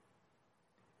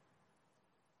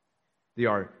 They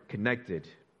are connected.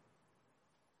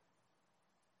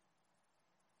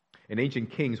 And ancient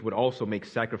kings would also make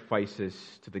sacrifices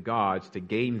to the gods to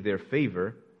gain their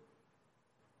favor.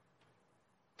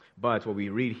 But what we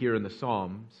read here in the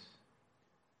Psalms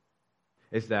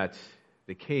is that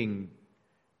the king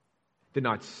did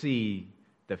not see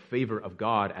the favor of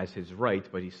God as his right,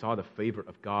 but he saw the favor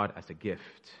of God as a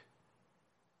gift.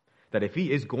 That if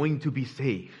he is going to be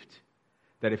saved,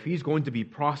 that if he's going to be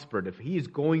prospered, if he is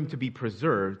going to be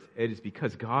preserved, it is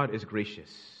because God is gracious.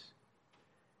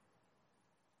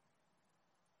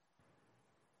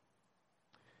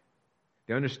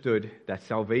 They understood that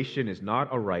salvation is not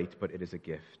a right, but it is a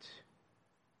gift.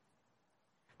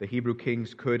 The Hebrew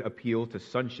kings could appeal to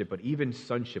sonship, but even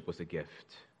sonship was a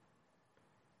gift.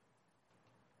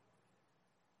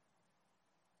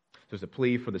 There's a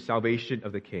plea for the salvation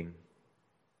of the king.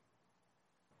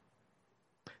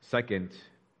 Second,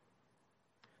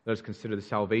 let us consider the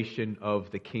salvation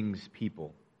of the king's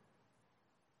people.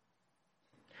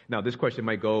 Now, this question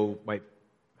might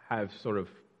have sort of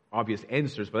obvious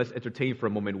answers, but let's entertain for a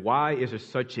moment. Why is there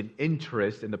such an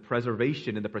interest in the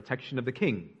preservation and the protection of the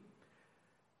king?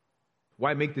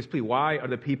 Why make this plea? Why are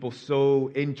the people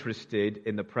so interested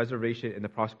in the preservation and the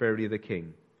prosperity of the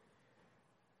king?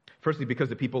 Firstly, because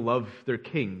the people love their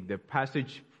king. The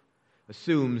passage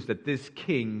assumes that this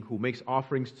king who makes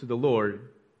offerings to the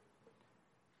Lord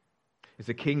is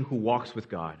a king who walks with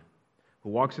God, who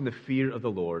walks in the fear of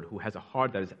the Lord, who has a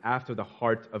heart that is after the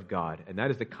heart of God. And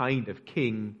that is the kind of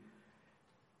king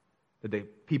that the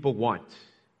people want.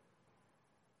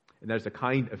 And that is the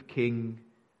kind of king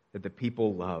that the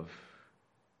people love.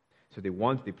 So they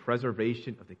want the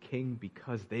preservation of the king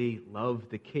because they love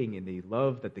the king, and they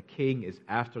love that the king is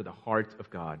after the heart of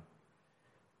God.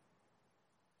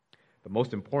 But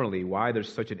most importantly, why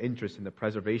there's such an interest in the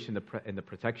preservation and the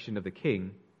protection of the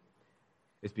king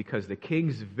is because the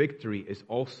king's victory is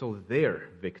also their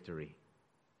victory.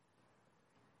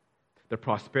 The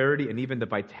prosperity and even the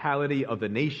vitality of the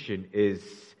nation is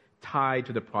tied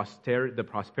to the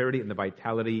prosperity and the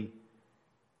vitality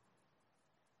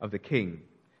of the king.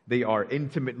 They are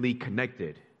intimately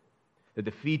connected. The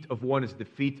defeat of one is the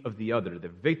defeat of the other. The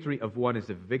victory of one is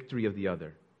the victory of the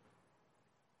other.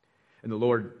 In The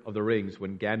Lord of the Rings,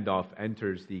 when Gandalf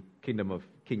enters the kingdom of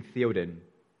King Theoden,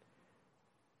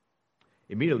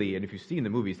 immediately, and if you see in the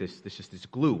movies, there's just this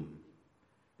gloom.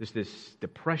 There's this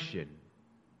depression.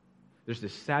 There's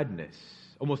this sadness.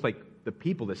 Almost like the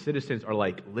people, the citizens, are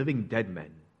like living dead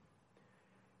men.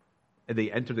 And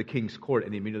they enter the king's court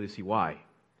and they immediately see why.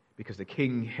 Because the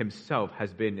king himself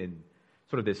has been in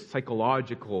sort of this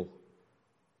psychological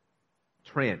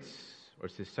trance, or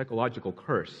it's this psychological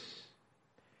curse,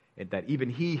 and that even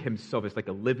he himself is like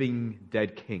a living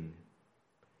dead king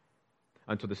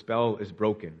until the spell is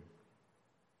broken.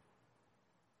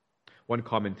 One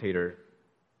commentator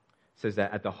says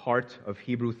that at the heart of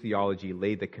Hebrew theology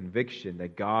lay the conviction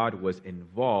that God was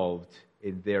involved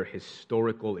in their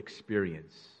historical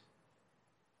experience.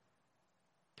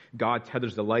 God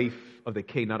tethers the life of the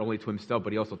king not only to himself,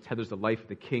 but he also tethers the life of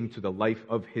the king to the life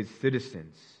of his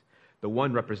citizens. The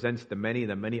one represents the many,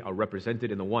 and the many are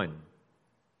represented in the one.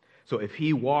 So if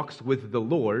he walks with the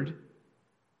Lord,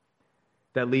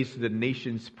 that leads to the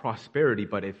nation's prosperity.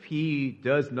 But if he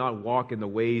does not walk in the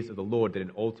ways of the Lord, then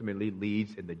it ultimately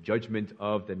leads in the judgment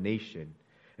of the nation.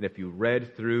 And if you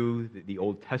read through the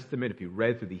Old Testament, if you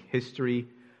read through the history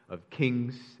of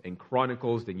Kings and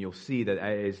Chronicles, then you'll see that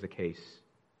that is the case.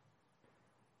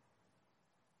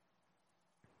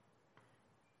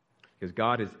 Because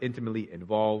God is intimately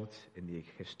involved in the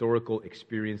historical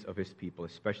experience of his people,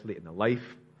 especially in the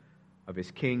life of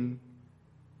his king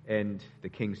and the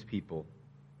king's people.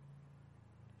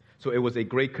 So it was a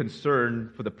great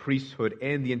concern for the priesthood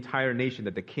and the entire nation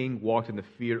that the king walked in the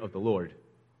fear of the Lord.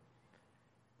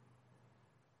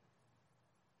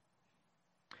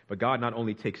 But God not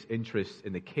only takes interest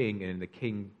in the king and in the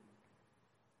king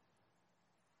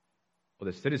or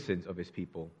the citizens of his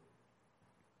people,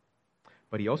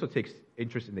 but he also takes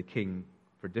interest in the king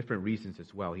for different reasons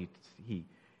as well.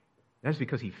 That's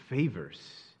because he favors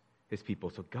his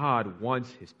people. So God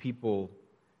wants his people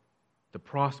to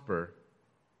prosper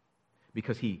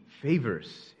because he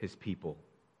favors his people.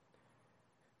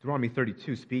 Deuteronomy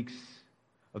 32 speaks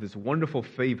of this wonderful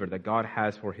favor that God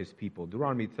has for his people.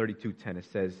 Deuteronomy 32:10, it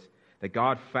says that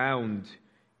God found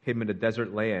him in the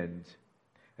desert land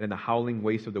and in the howling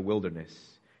waste of the wilderness.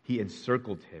 He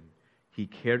encircled him. He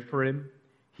cared for him.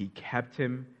 He kept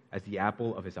him as the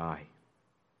apple of his eye.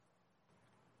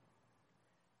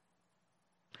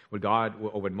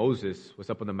 When Moses was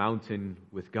up on the mountain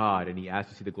with God and he asked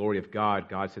to see the glory of God,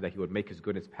 God said that he would make his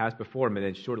goodness pass before him. And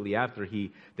then shortly after,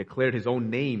 he declared his own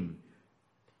name.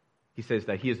 He says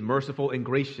that he is merciful and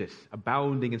gracious,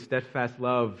 abounding in steadfast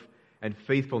love and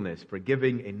faithfulness,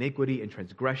 forgiving iniquity and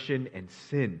transgression and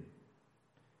sin.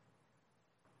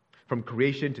 From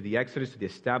creation to the Exodus to the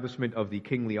establishment of the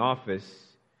kingly office,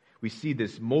 we see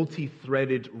this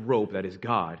multi-threaded rope that is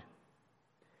God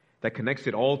that connects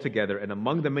it all together. And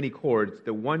among the many cords,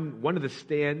 one of the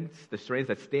strands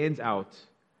that stands out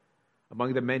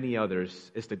among the many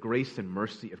others is the grace and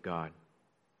mercy of God.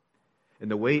 And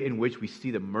the way in which we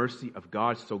see the mercy of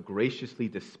God so graciously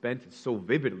dispensed and so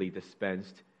vividly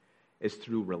dispensed is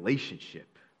through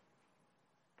relationship.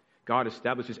 God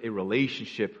establishes a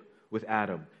relationship with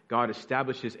Adam. God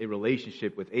establishes a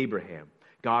relationship with Abraham.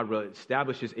 God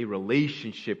establishes a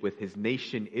relationship with his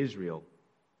nation Israel.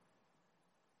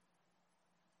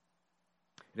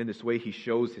 And in this way, he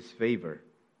shows his favor.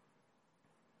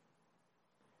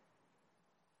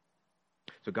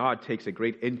 So God takes a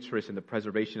great interest in the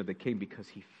preservation of the king because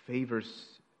he favors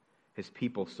his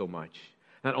people so much.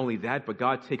 Not only that, but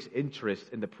God takes interest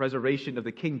in the preservation of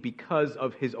the king because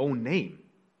of his own name.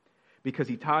 Because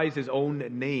he ties his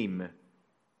own name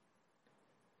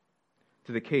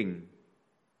to the king.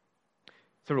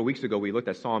 Several weeks ago, we looked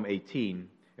at Psalm 18,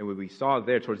 and what we saw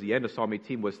there towards the end of Psalm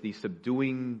 18 was the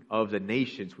subduing of the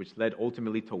nations, which led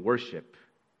ultimately to worship.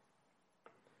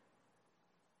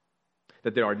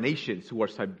 That there are nations who are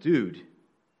subdued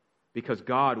because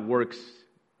God works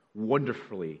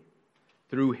wonderfully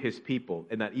through his people,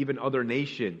 and that even other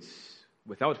nations,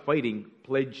 without fighting,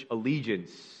 pledge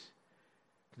allegiance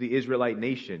to the Israelite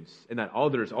nations, and that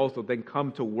others also then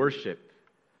come to worship,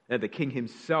 and that the king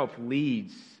himself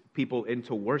leads people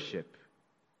into worship.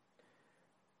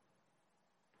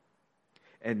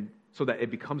 And so that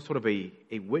it becomes sort of a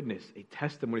witness, a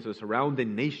testimony to the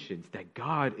surrounding nations that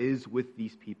God is with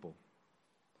these people.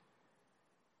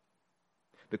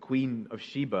 The Queen of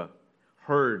Sheba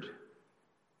heard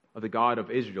of the God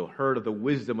of Israel, heard of the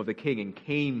wisdom of the king, and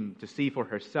came to see for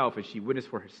herself, and she witnessed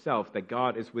for herself that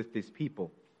God is with these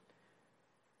people.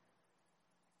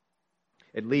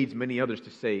 It leads many others to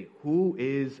say, who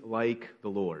is like the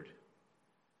Lord?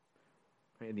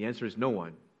 And the answer is no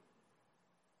one.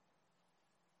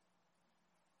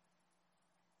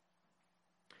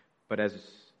 But as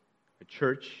a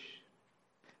church,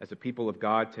 as a people of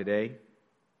God today,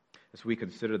 as we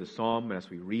consider the psalm and as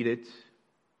we read it,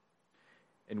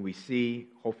 and we see,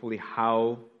 hopefully,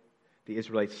 how the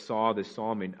Israelites saw this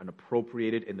psalm and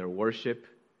appropriated in their worship,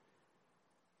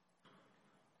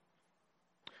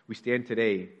 we stand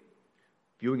today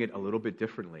viewing it a little bit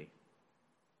differently.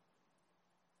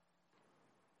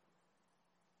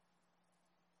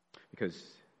 Because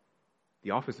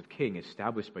the office of king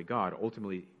established by God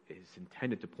ultimately is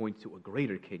intended to point to a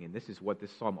greater king, and this is what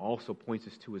this psalm also points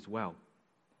us to as well.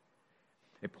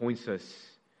 It points us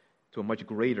to a much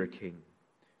greater king,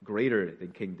 greater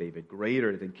than King David,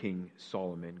 greater than King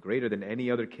Solomon, greater than any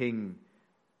other king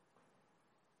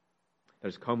that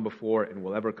has come before and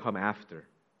will ever come after.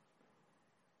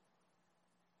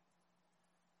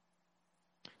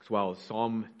 Because while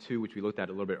Psalm 2, which we looked at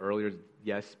a little bit earlier,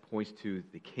 yes, points to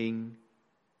the king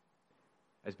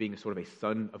as being sort of a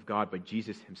son of God, but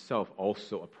Jesus himself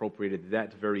also appropriated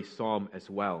that very psalm as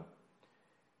well,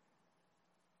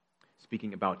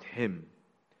 speaking about him,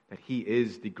 that he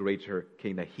is the greater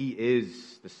king, that he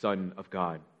is the Son of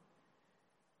God,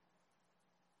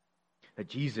 that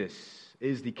Jesus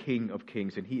is the King of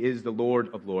Kings and He is the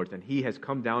Lord of Lords, and He has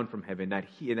come down from heaven.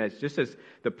 And as just as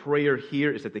the prayer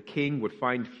here is that the King would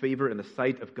find favor in the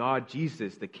sight of God,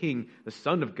 Jesus, the King, the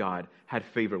Son of God, had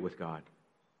favor with God.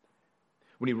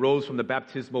 When He rose from the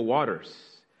baptismal waters,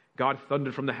 God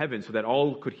thundered from the heavens so that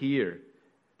all could hear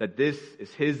that this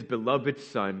is His beloved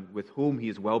Son with whom He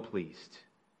is well pleased.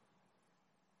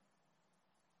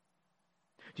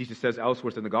 Jesus says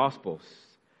elsewhere in the Gospels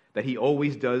that He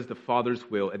always does the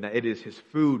Father's will and that it is His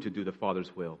food to do the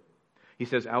Father's will. He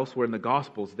says elsewhere in the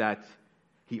Gospels that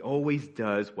He always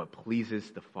does what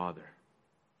pleases the Father.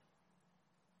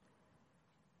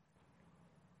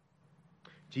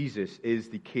 Jesus is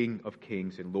the King of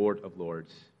Kings and Lord of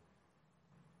Lords.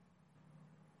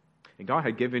 And God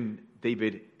had given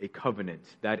David a covenant,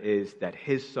 that is, that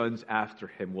his sons after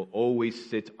him will always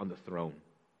sit on the throne.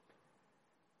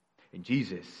 And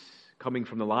Jesus, coming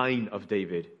from the line of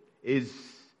David, is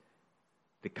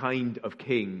the kind of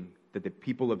king that the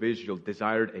people of Israel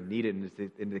desired and needed,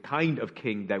 and the kind of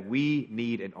king that we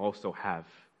need and also have.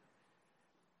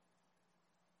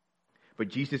 But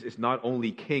Jesus is not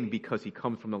only king because He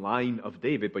comes from the line of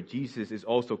David, but Jesus is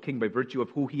also king by virtue of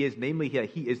who He is, namely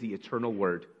He is the eternal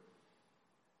Word,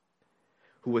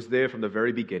 who was there from the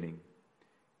very beginning.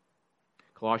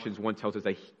 Colossians 1 tells us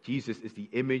that Jesus is the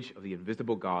image of the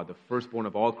invisible God, the firstborn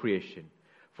of all creation.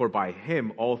 For by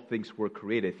Him all things were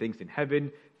created, things in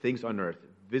heaven, things on earth,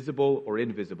 visible or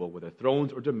invisible, whether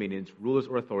thrones or dominions, rulers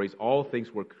or authorities, all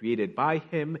things were created by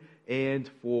Him and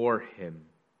for Him.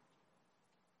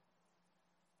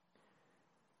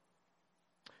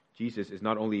 Jesus is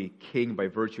not only king by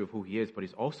virtue of who He is, but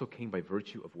He's also king by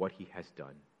virtue of what He has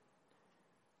done.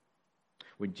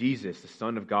 When Jesus, the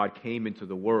Son of God, came into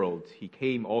the world, He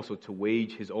came also to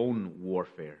wage His own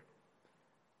warfare.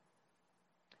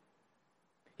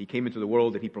 He came into the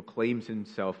world and He proclaims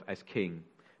Himself as king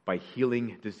by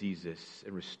healing diseases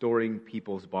and restoring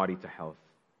people's body to health.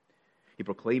 He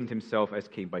proclaimed Himself as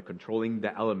king by controlling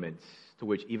the elements, to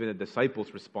which even the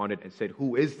disciples responded and said,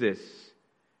 "Who is this?"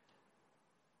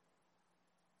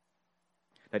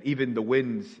 That even the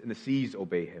winds and the seas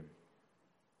obey Him.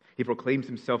 He proclaims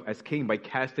Himself as king by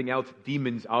casting out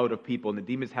demons out of people, and the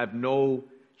demons have no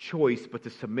choice but to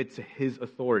submit to His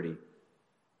authority.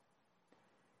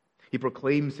 He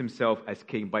proclaims Himself as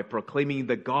king by proclaiming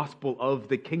the gospel of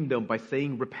the kingdom, by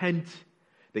saying, "Repent,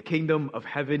 the kingdom of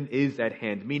heaven is at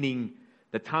hand," meaning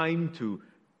the time to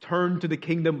turn to the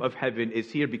kingdom of heaven is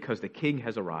here because the king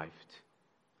has arrived.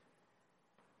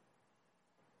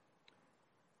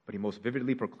 But He most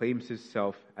vividly proclaims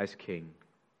Himself as king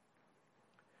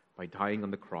by dying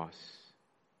on the cross.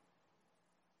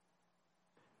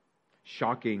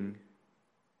 Shocking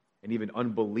and even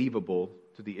unbelievable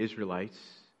to the Israelites,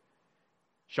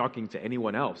 shocking to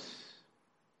anyone else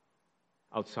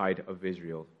outside of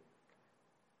Israel.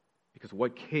 Because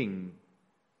what king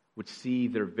would see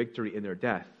their victory in their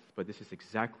death? But this is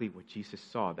exactly what Jesus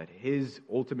saw, that His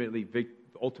ultimate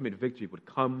victory would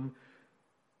come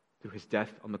through His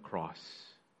death on the cross.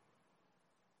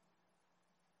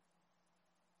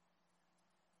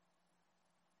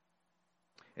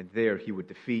 And there He would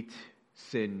defeat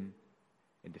sin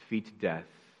and defeat death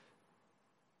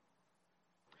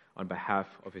on behalf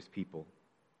of His people.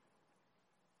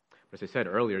 But as I said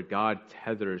earlier, God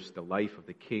tethers the life of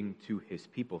the king to His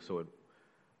people. So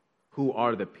who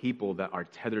are the people that are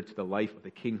tethered to the life of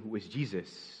the king who is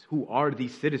Jesus? Who are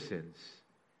these citizens?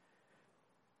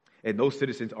 And those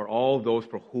citizens are all those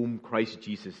for whom Christ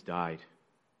Jesus died.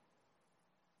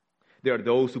 They are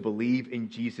those who believe in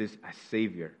Jesus as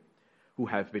Savior, who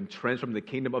have been transferred from the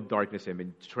kingdom of darkness and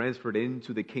been transferred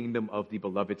into the kingdom of the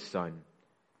beloved Son.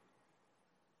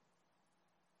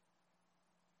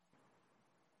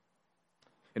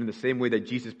 And in the same way that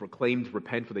Jesus proclaimed,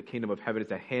 "Repent, for the kingdom of heaven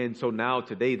is at hand," so now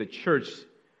today the church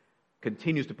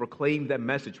continues to proclaim that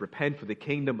message. Repent, for the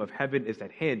kingdom of heaven is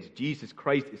at hand. Jesus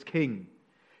Christ is King.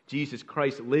 Jesus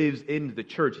Christ lives in the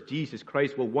church. Jesus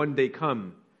Christ will one day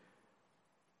come.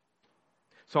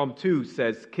 Psalm 2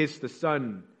 says, "Kiss the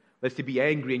Son, lest He be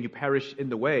angry and you perish in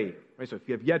the way." Right? So if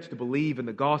you have yet to believe in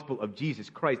the gospel of Jesus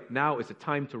Christ, now is the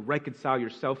time to reconcile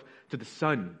yourself to the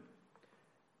Son.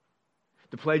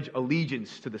 To pledge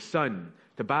allegiance to the Son,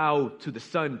 to bow to the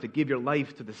Son, to give your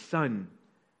life to the Son,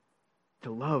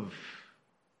 to love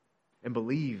and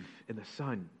believe in the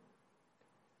Son,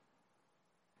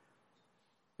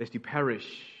 lest you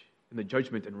perish in the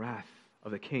judgment and wrath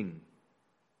of the King.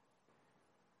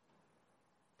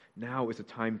 Now is the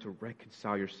time to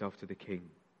reconcile yourself to the King.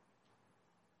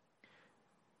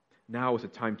 Now is the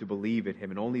time to believe in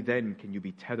him, and only then can you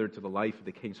be tethered to the life of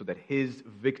the King, so that his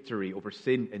victory over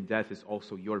sin and death is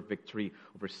also your victory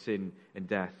over sin and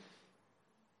death.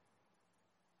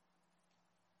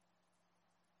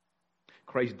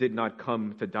 Christ did not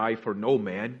come to die for no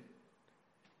man,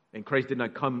 and Christ did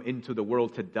not come into the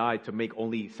world to die to make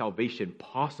only salvation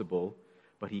possible,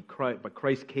 but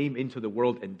Christ came into the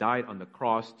world and died on the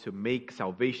cross to make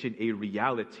salvation a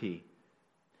reality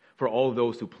for all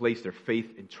those who place their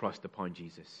faith and trust upon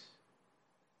Jesus.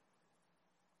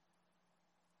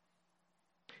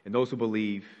 And those who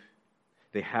believe,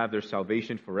 they have their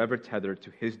salvation forever tethered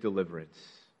to his deliverance.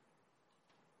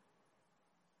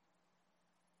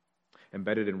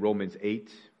 Embedded in Romans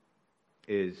 8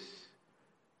 is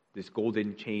this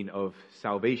golden chain of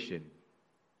salvation,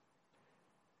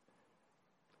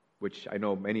 which I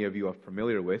know many of you are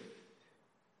familiar with.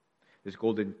 This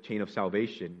golden chain of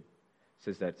salvation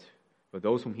says that for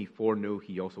those whom he foreknew,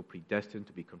 he also predestined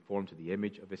to be conformed to the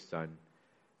image of his Son,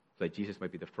 so that Jesus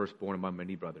might be the firstborn among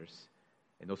many brothers.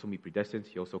 And those whom he predestined,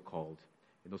 he also called.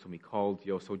 And those whom he called,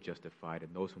 he also justified.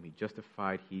 And those whom he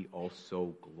justified, he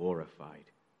also glorified.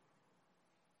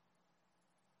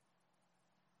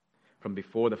 From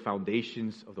before the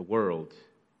foundations of the world,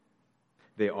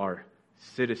 they are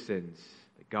citizens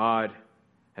that God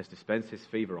has dispensed his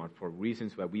favor on for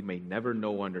reasons that we may never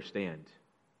know or understand.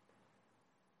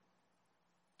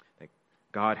 That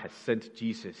God has sent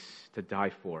Jesus to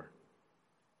die for.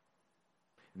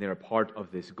 And they're a part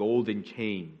of this golden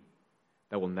chain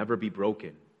that will never be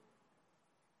broken.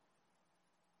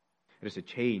 It is a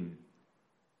chain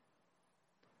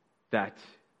that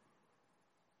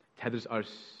tethers us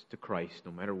to Christ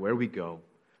no matter where we go,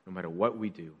 no matter what we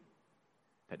do.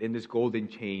 That in this golden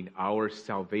chain, our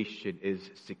salvation is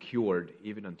secured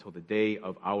even until the day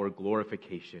of our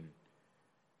glorification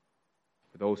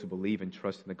for those who believe and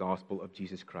trust in the gospel of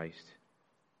Jesus Christ.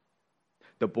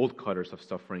 The bolt cutters of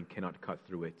suffering cannot cut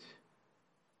through it.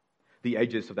 The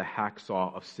edges of the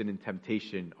hacksaw of sin and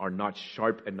temptation are not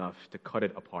sharp enough to cut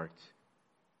it apart.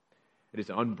 It is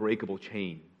an unbreakable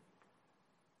chain.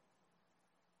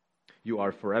 You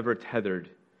are forever tethered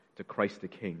to Christ the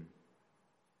King.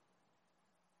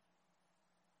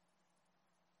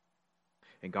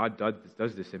 And God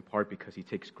does this in part because he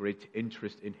takes great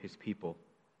interest in his people.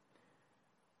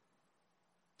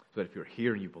 So that if you're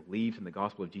here and you believe in the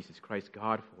gospel of Jesus Christ,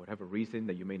 God, for whatever reason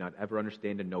that you may not ever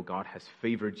understand and know, God has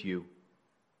favored you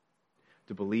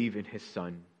to believe in his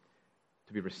Son,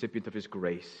 to be a recipient of his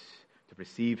grace, to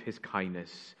receive his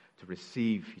kindness, to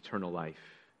receive eternal life.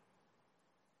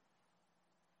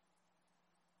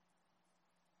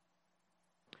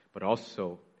 But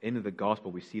also, in the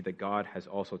gospel, we see that God has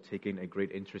also taken a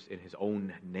great interest in his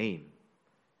own name.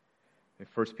 In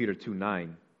 1 Peter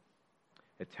 2:9,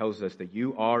 it tells us that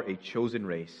you are a chosen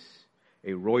race,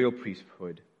 a royal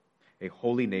priesthood, a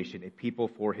holy nation, a people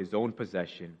for his own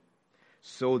possession,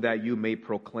 so that you may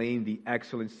proclaim the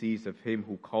excellencies of him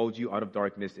who called you out of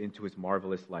darkness into his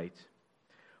marvelous light.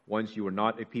 Once you were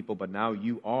not a people, but now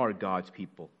you are God's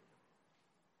people.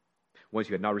 Once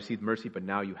you had not received mercy, but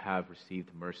now you have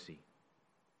received mercy.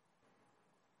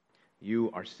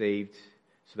 You are saved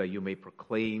so that you may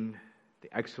proclaim the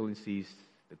excellencies,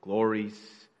 the glories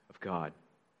of God.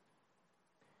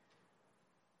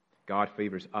 God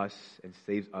favors us and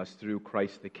saves us through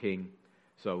Christ the King,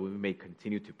 so we may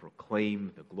continue to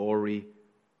proclaim the glory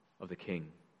of the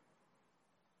King.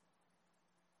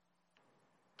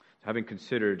 So having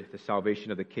considered the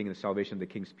salvation of the King and the salvation of the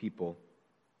King's people,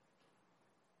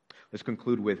 let's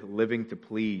conclude with living to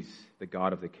please the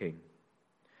God of the King.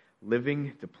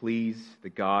 Living to please the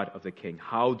God of the King.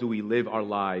 How do we live our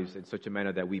lives in such a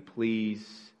manner that we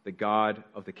please the God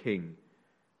of the King?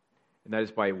 And that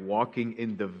is by walking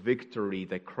in the victory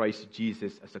that Christ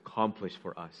Jesus has accomplished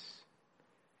for us.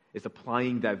 It's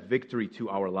applying that victory to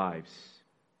our lives.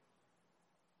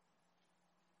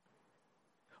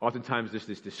 Oftentimes there's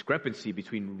this discrepancy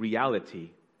between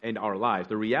reality and our lives.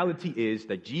 The reality is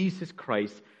that Jesus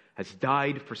Christ has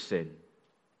died for sin.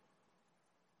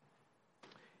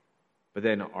 But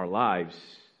then our lives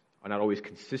are not always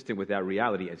consistent with that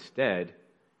reality. Instead,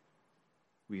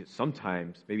 we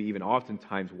sometimes, maybe even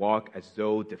oftentimes, walk as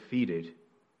though defeated,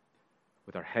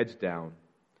 with our heads down,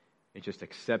 and just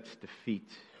accept defeat.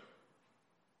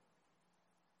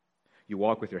 You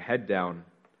walk with your head down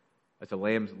as the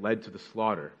lambs led to the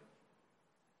slaughter.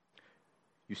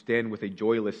 You stand with the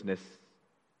joylessness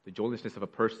of a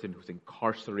person who's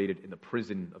incarcerated in the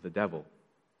prison of the devil.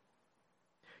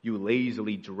 You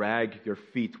lazily drag your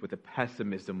feet with the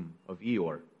pessimism of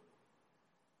Eeyore.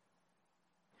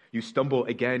 You stumble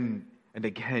again and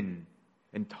again,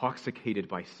 intoxicated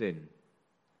by sin.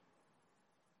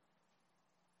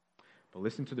 But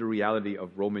listen to the reality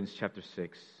of Romans chapter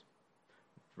 6,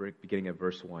 beginning at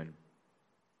verse 1.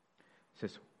 It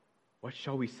says, "What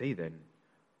shall we say then?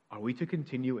 Are we to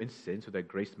continue in sin so that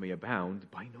grace may abound?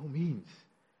 By no means.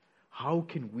 How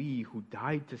can we who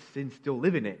died to sin still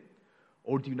live in it?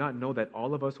 Or do you not know that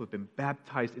all of us who have been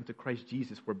baptized into Christ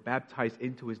Jesus were baptized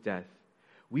into his death?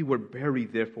 We were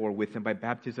buried, therefore, with him by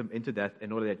baptism into death,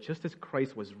 in order that just as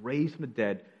Christ was raised from the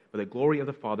dead by the glory of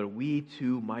the Father, we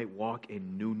too might walk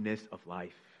in newness of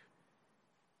life."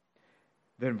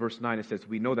 Then in verse 9 it says,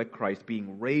 "We know that Christ,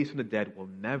 being raised from the dead, will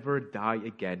never die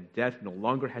again. Death no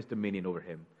longer has dominion over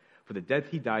him. For the death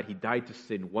he died to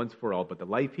sin once for all, but the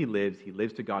life he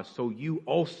lives to God. So you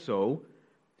also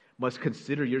must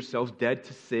consider yourselves dead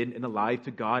to sin and alive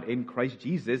to God in Christ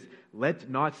Jesus. Let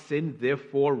not sin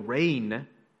therefore reign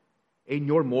in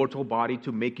your mortal body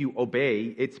to make you obey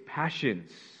its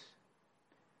passions."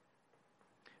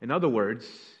 In other words,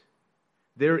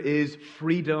 there is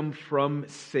freedom from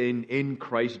sin in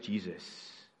Christ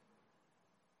Jesus.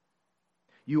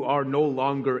 You are no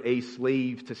longer a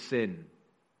slave to sin,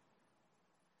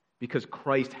 because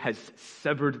Christ has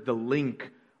severed the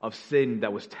link of sin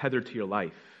that was tethered to your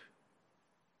life.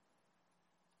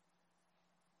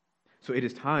 So it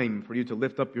is time for you to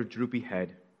lift up your droopy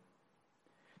head,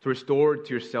 to restore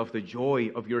to yourself the joy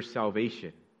of your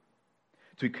salvation,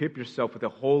 to equip yourself with a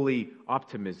holy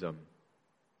optimism,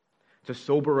 to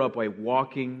sober up by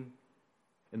walking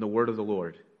in the word of the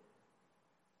Lord.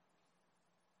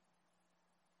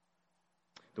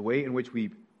 The way in which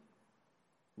we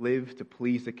live to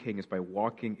please the King is by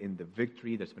walking in the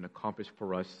victory that's been accomplished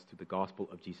for us through the gospel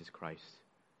of Jesus Christ.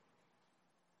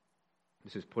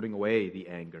 This is putting away the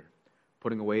anger,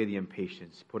 putting away the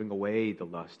impatience, putting away the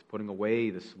lust, putting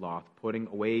away the sloth, putting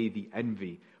away the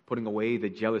envy, putting away the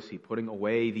jealousy, putting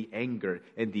away the anger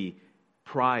and the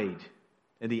pride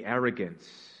and the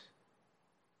arrogance.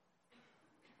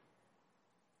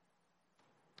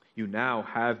 You now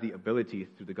have the ability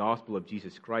through the gospel of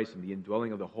Jesus Christ and the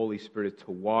indwelling of the Holy Spirit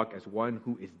to walk as one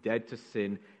who is dead to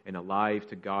sin and alive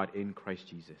to God in Christ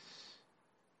Jesus.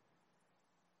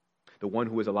 The one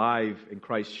who is alive in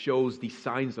Christ shows the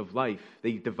signs of life.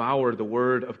 They devour the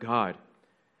word of God.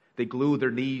 They glue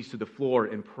their knees to the floor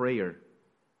in prayer.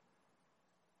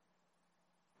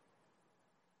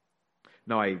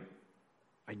 Now, I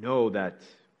know that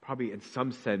probably in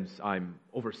some sense I'm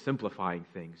oversimplifying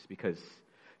things, because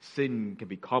sin can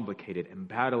be complicated, and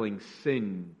battling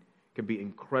sin can be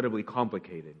incredibly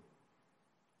complicated.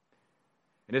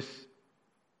 And this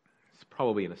is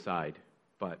probably an aside,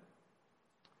 but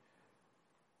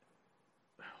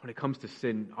when it comes to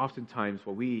sin, oftentimes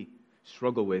what we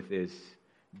struggle with is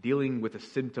dealing with the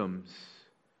symptoms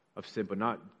of sin, but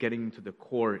not getting to the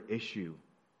core issue.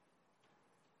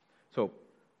 So,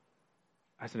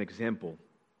 as an example,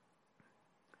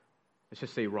 let's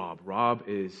just say Rob. Rob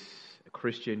is a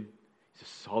Christian. He's a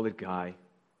solid guy,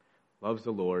 loves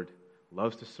the Lord,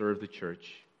 loves to serve the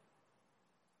church.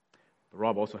 But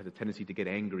Rob also has a tendency to get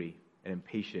angry and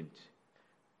impatient.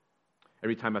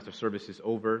 Every time after service is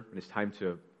over and it's time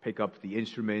to pick up the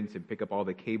instruments and pick up all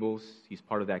the cables, he's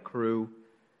part of that crew.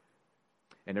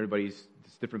 And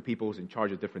different people in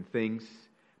charge of different things.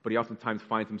 But he oftentimes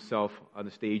finds himself on the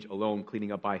stage alone,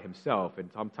 cleaning up by himself,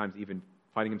 and sometimes even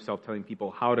finding himself telling people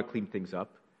how to clean things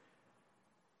up.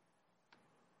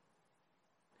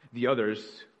 The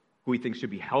others, who he thinks should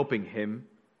be helping him,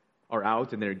 are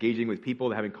out and they're engaging with people,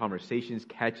 they're having conversations,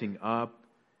 catching up,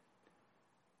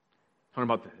 talking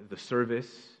about the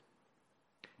service,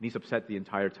 and he's upset the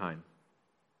entire time.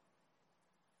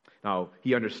 Now,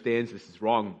 he understands this is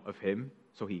wrong of him,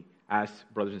 so he asks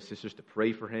brothers and sisters to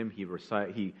pray for him. He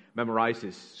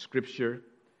memorizes scripture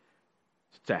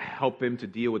to help him to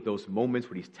deal with those moments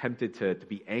when he's tempted to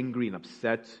be angry and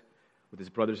upset with his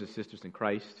brothers and sisters in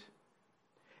Christ.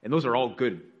 And those are all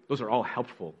good. Those are all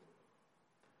helpful.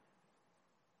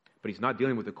 But he's not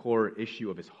dealing with the core issue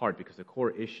of his heart, because the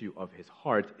core issue of his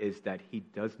heart is that he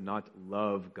does not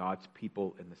love God's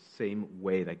people in the same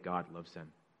way that God loves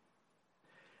them.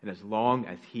 And as long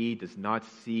as he does not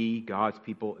see God's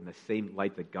people in the same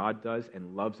light that God does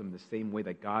and loves them the same way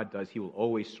that God does, he will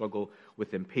always struggle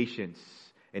with impatience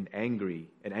and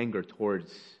anger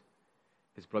towards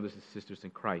his brothers and sisters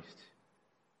in Christ.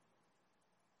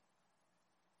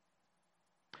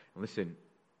 And listen,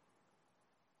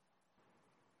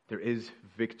 there is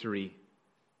victory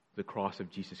through the cross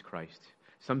of Jesus Christ.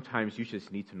 Sometimes you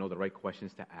just need to know the right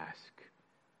questions to ask.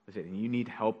 Listen, and you need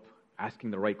help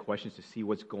asking the right questions to see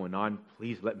what's going on,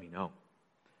 please let me know.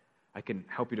 I can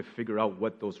help you to figure out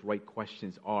what those right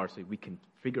questions are so we can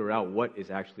figure out what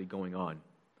is actually going on.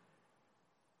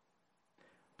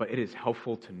 But it is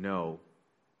helpful to know,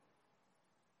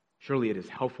 surely it is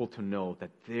helpful to know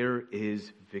that there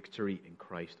is victory in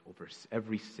Christ over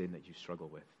every sin that you struggle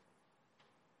with.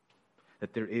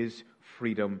 That there is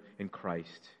freedom in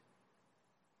Christ.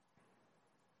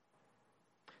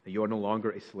 That you are no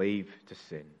longer a slave to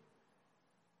sin.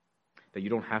 That you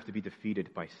don't have to be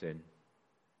defeated by sin.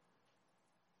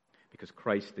 Because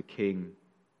Christ the King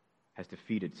has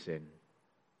defeated sin.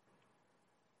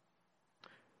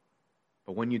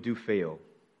 But when you do fail,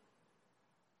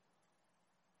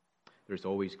 there's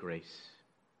always grace.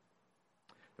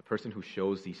 The person who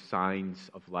shows these signs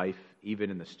of life,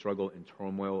 even in the struggle and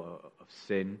turmoil of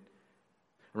sin.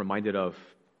 I'm reminded of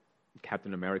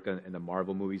Captain America in the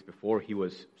Marvel movies. Before he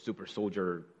was super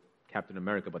soldier Captain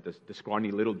America, but the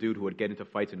scrawny little dude who would get into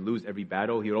fights and lose every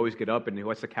battle, he would always get up and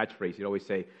what's the catchphrase? He'd always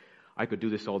say, "I could do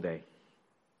this all day."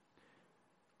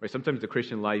 Right? Sometimes the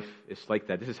Christian life is like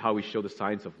that. This is how we show the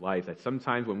signs of life. That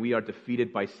sometimes when we are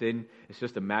defeated by sin, it's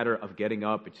just a matter of getting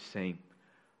up and just saying,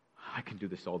 "I can do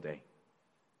this all day."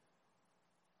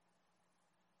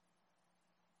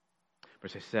 But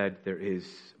as I said, there is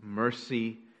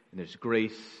mercy and there's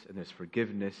grace and there's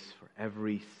forgiveness for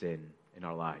every sin in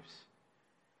our lives.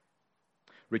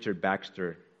 Richard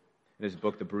Baxter, in his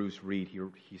book, The Bruised Reed,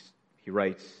 he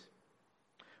writes,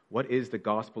 "What is the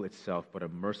gospel itself but a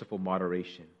merciful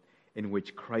moderation in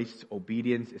which Christ's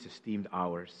obedience is esteemed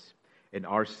ours and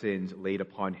our sins laid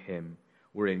upon him,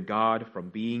 wherein God, from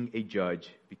being a judge,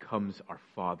 becomes our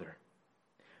Father,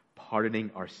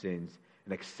 pardoning our sins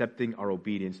and accepting our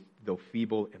obedience, though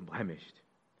feeble and blemished.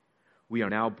 We are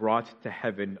now brought to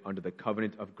heaven under the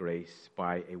covenant of grace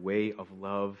by a way of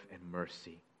love and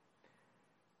mercy."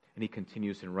 And he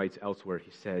continues and writes elsewhere,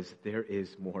 he says, "There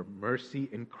is more mercy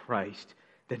in Christ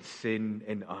than sin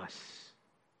in us."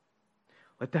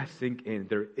 Let that sink in.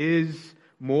 There is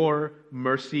more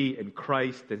mercy in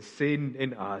Christ than sin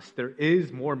in us. There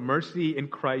is more mercy in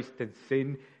Christ than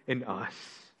sin in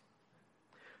us.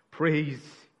 Praise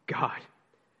God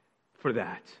for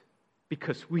that,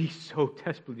 because we so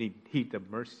desperately need the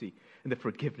mercy and the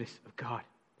forgiveness of God.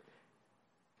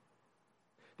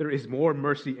 There is more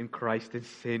mercy in Christ than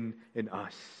sin in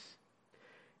us.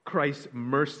 Christ's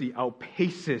mercy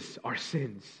outpaces our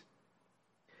sins.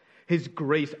 His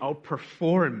grace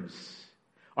outperforms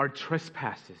our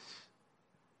trespasses.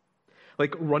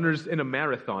 Like runners in a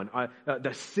marathon,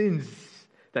 the sins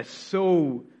that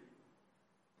so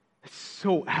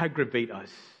aggravate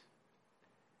us,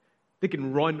 they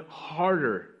can run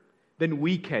harder than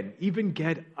we can, even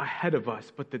get ahead of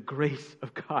us, but the grace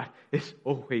of God is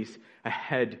always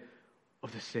ahead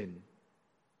of the sin.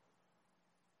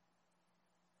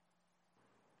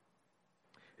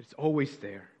 It's always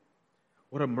there.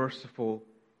 What a merciful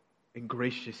and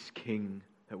gracious King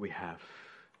that we have.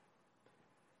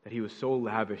 That he was so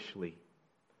lavishly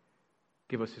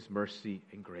give us his mercy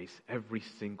and grace every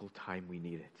single time we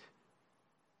need it.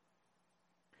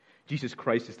 Jesus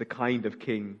Christ is the kind of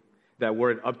King that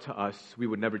were it up to us, we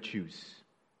would never choose.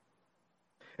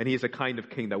 And he is a kind of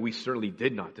King that we certainly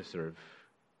did not deserve.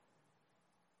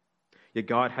 Yet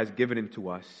God has given him to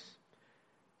us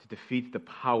to defeat the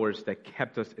powers that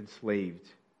kept us enslaved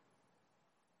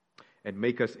and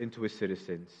make us into his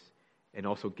citizens and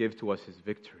also give to us his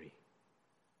victory.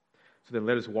 So then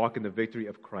let us walk in the victory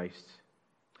of Christ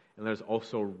and let us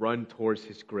also run towards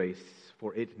his grace,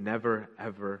 for it never,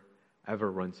 ever,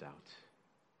 ever runs out.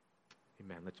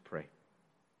 Amen. Let's pray.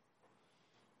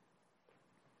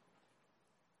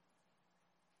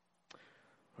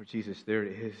 Lord Jesus, there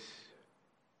is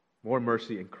more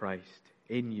mercy in Christ,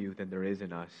 in you, than there is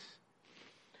in us.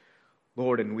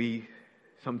 Lord, and we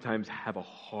sometimes have a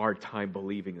hard time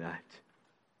believing that.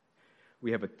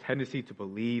 We have a tendency to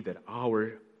believe that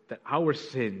our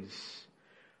sins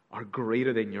are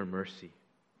greater than your mercy,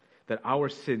 that our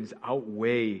sins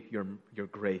outweigh your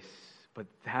grace. But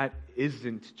that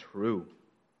isn't true.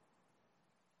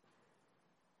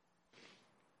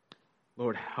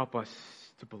 Lord, help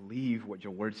us to believe what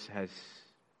your word says.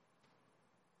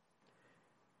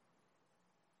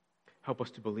 Help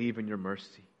us to believe in your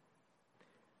mercy.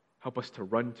 Help us to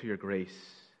run to your grace.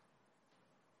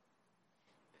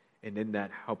 And in that,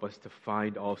 help us to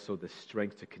find also the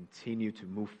strength to continue to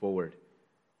move forward,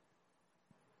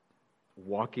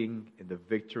 walking in the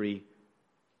victory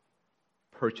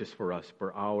purchased for us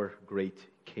for our great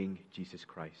King, Jesus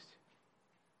Christ.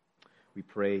 We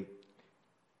pray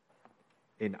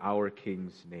in our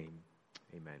King's name.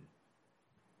 Amen.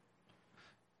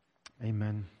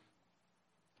 Amen.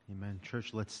 Amen.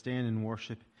 Church, let's stand and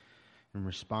worship in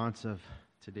response of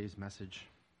today's message.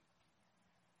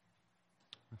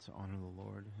 Let's honor the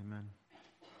Lord. Amen.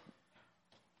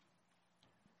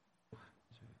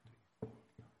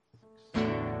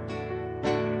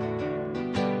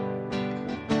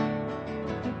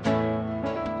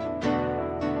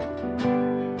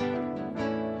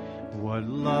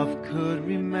 earth could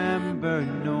remember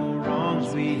no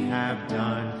wrongs we have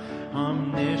done.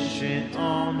 Omniscient,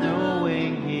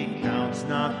 all-knowing, He counts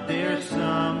not their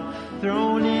sum.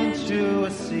 Thrown into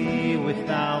a sea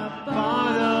without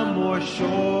bottom or shore.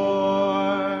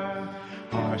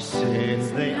 Our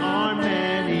sins, they are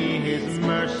many, His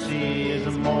mercy is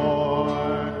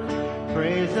more.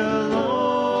 Praise the Lord,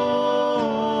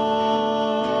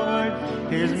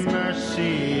 His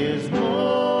mercy is more.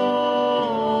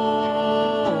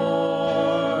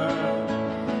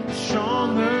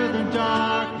 Stronger than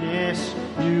darkness,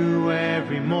 new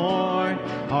every morn.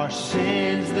 Our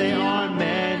sins, they are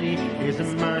many, His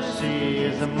mercy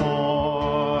is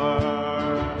more.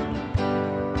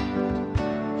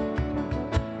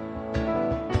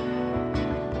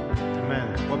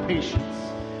 Amen. What patience.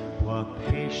 What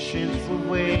patience will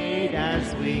wait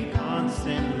as we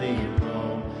constantly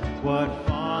roam. What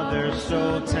Father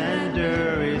so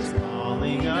tender is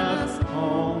calling us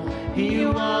home. He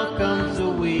welcomes the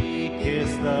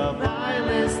weakest, the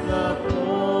vilest, the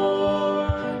poor.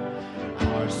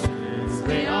 Our sins,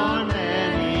 they are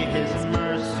many, His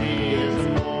mercy is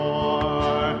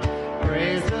more.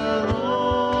 Praise the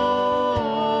Lord,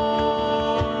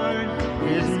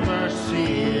 His mercy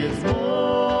is more.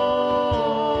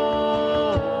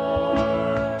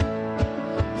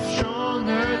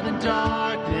 Stronger than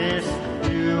darkness,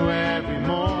 new every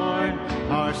morn.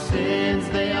 Our sins,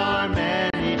 they are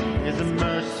many, His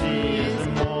mercy is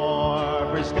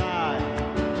more. Praise God.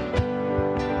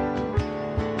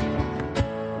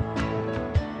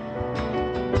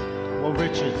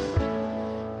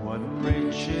 What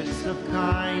riches of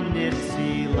kindness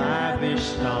He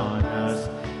lavished on us.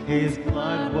 His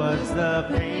blood was the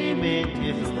payment,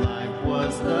 His life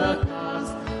was the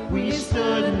cost. We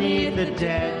stood neath the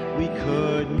debt we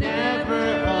could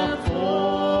never afford.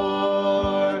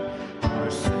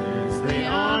 Our sins, they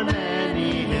are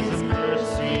many, His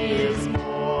mercy is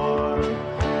more.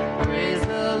 Praise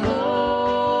the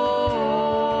Lord,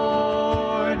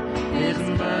 His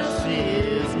mercy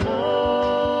is more.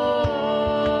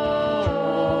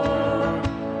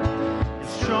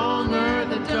 Stronger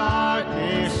than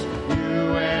darkness,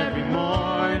 new every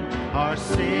morn. Our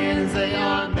sins, they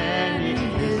are many,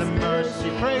 His mercy.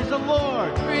 Praise the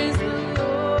Lord. Praise the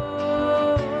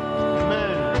Lord.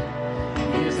 Amen.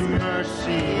 His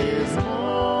mercy is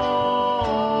more.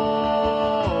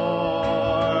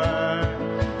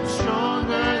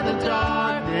 Stronger than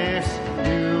darkness,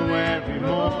 new every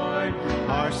morn.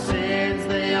 Our sins,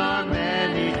 they are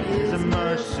many, His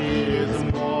mercy is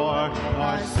more.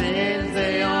 Our sins,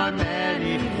 they are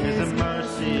many, His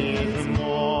mercy is more.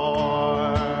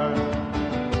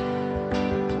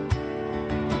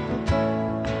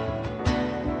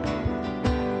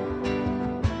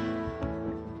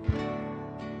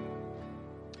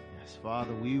 Yes,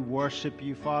 Father, we worship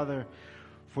You, Father,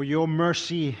 for Your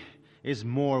mercy is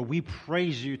more. We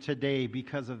praise You today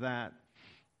because of that.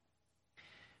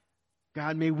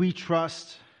 God, may we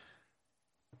trust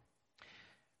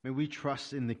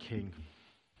in the King.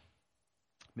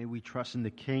 May we trust in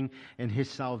the King and His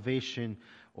salvation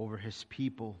over His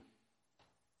people.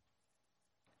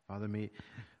 Father, may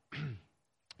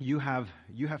you have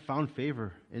found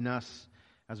favor in us,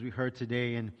 as we heard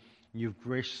today, and You've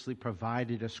graciously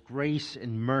provided us grace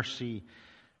and mercy.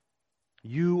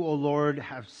 You, O Lord,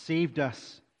 have saved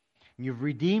us. You've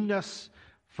redeemed us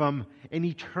from an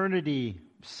eternity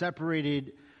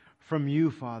separated from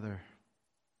You, Father.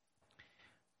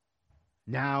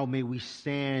 Now may we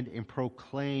stand and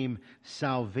proclaim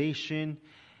salvation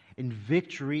and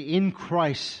victory in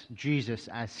Christ Jesus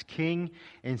as King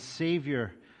and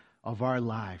Savior of our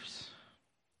lives.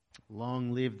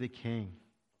 Long live the King.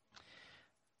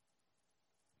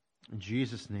 In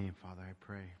Jesus' name, Father, I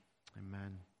pray.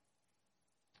 Amen.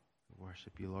 We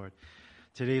worship You, Lord.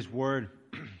 Today's word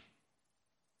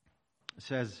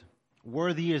says,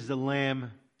 "Worthy is the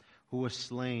Lamb who was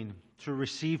slain to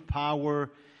receive power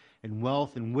and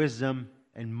wealth and wisdom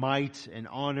and might and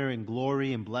honor and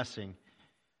glory and blessing.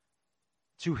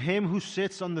 To Him who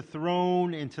sits on the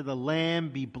throne and to the Lamb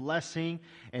be blessing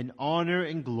and honor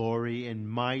and glory and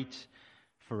might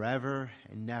forever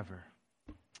and ever."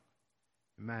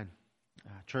 Amen.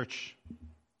 Church,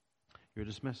 you're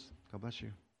dismissed. God bless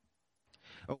you.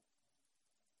 Oh,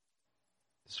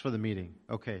 this is for the meeting.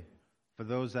 Okay. For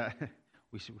those that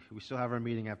we still have our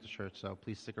meeting after church, so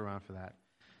please stick around for that.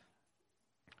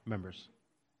 Members.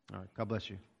 All right. God bless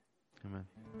you. Amen.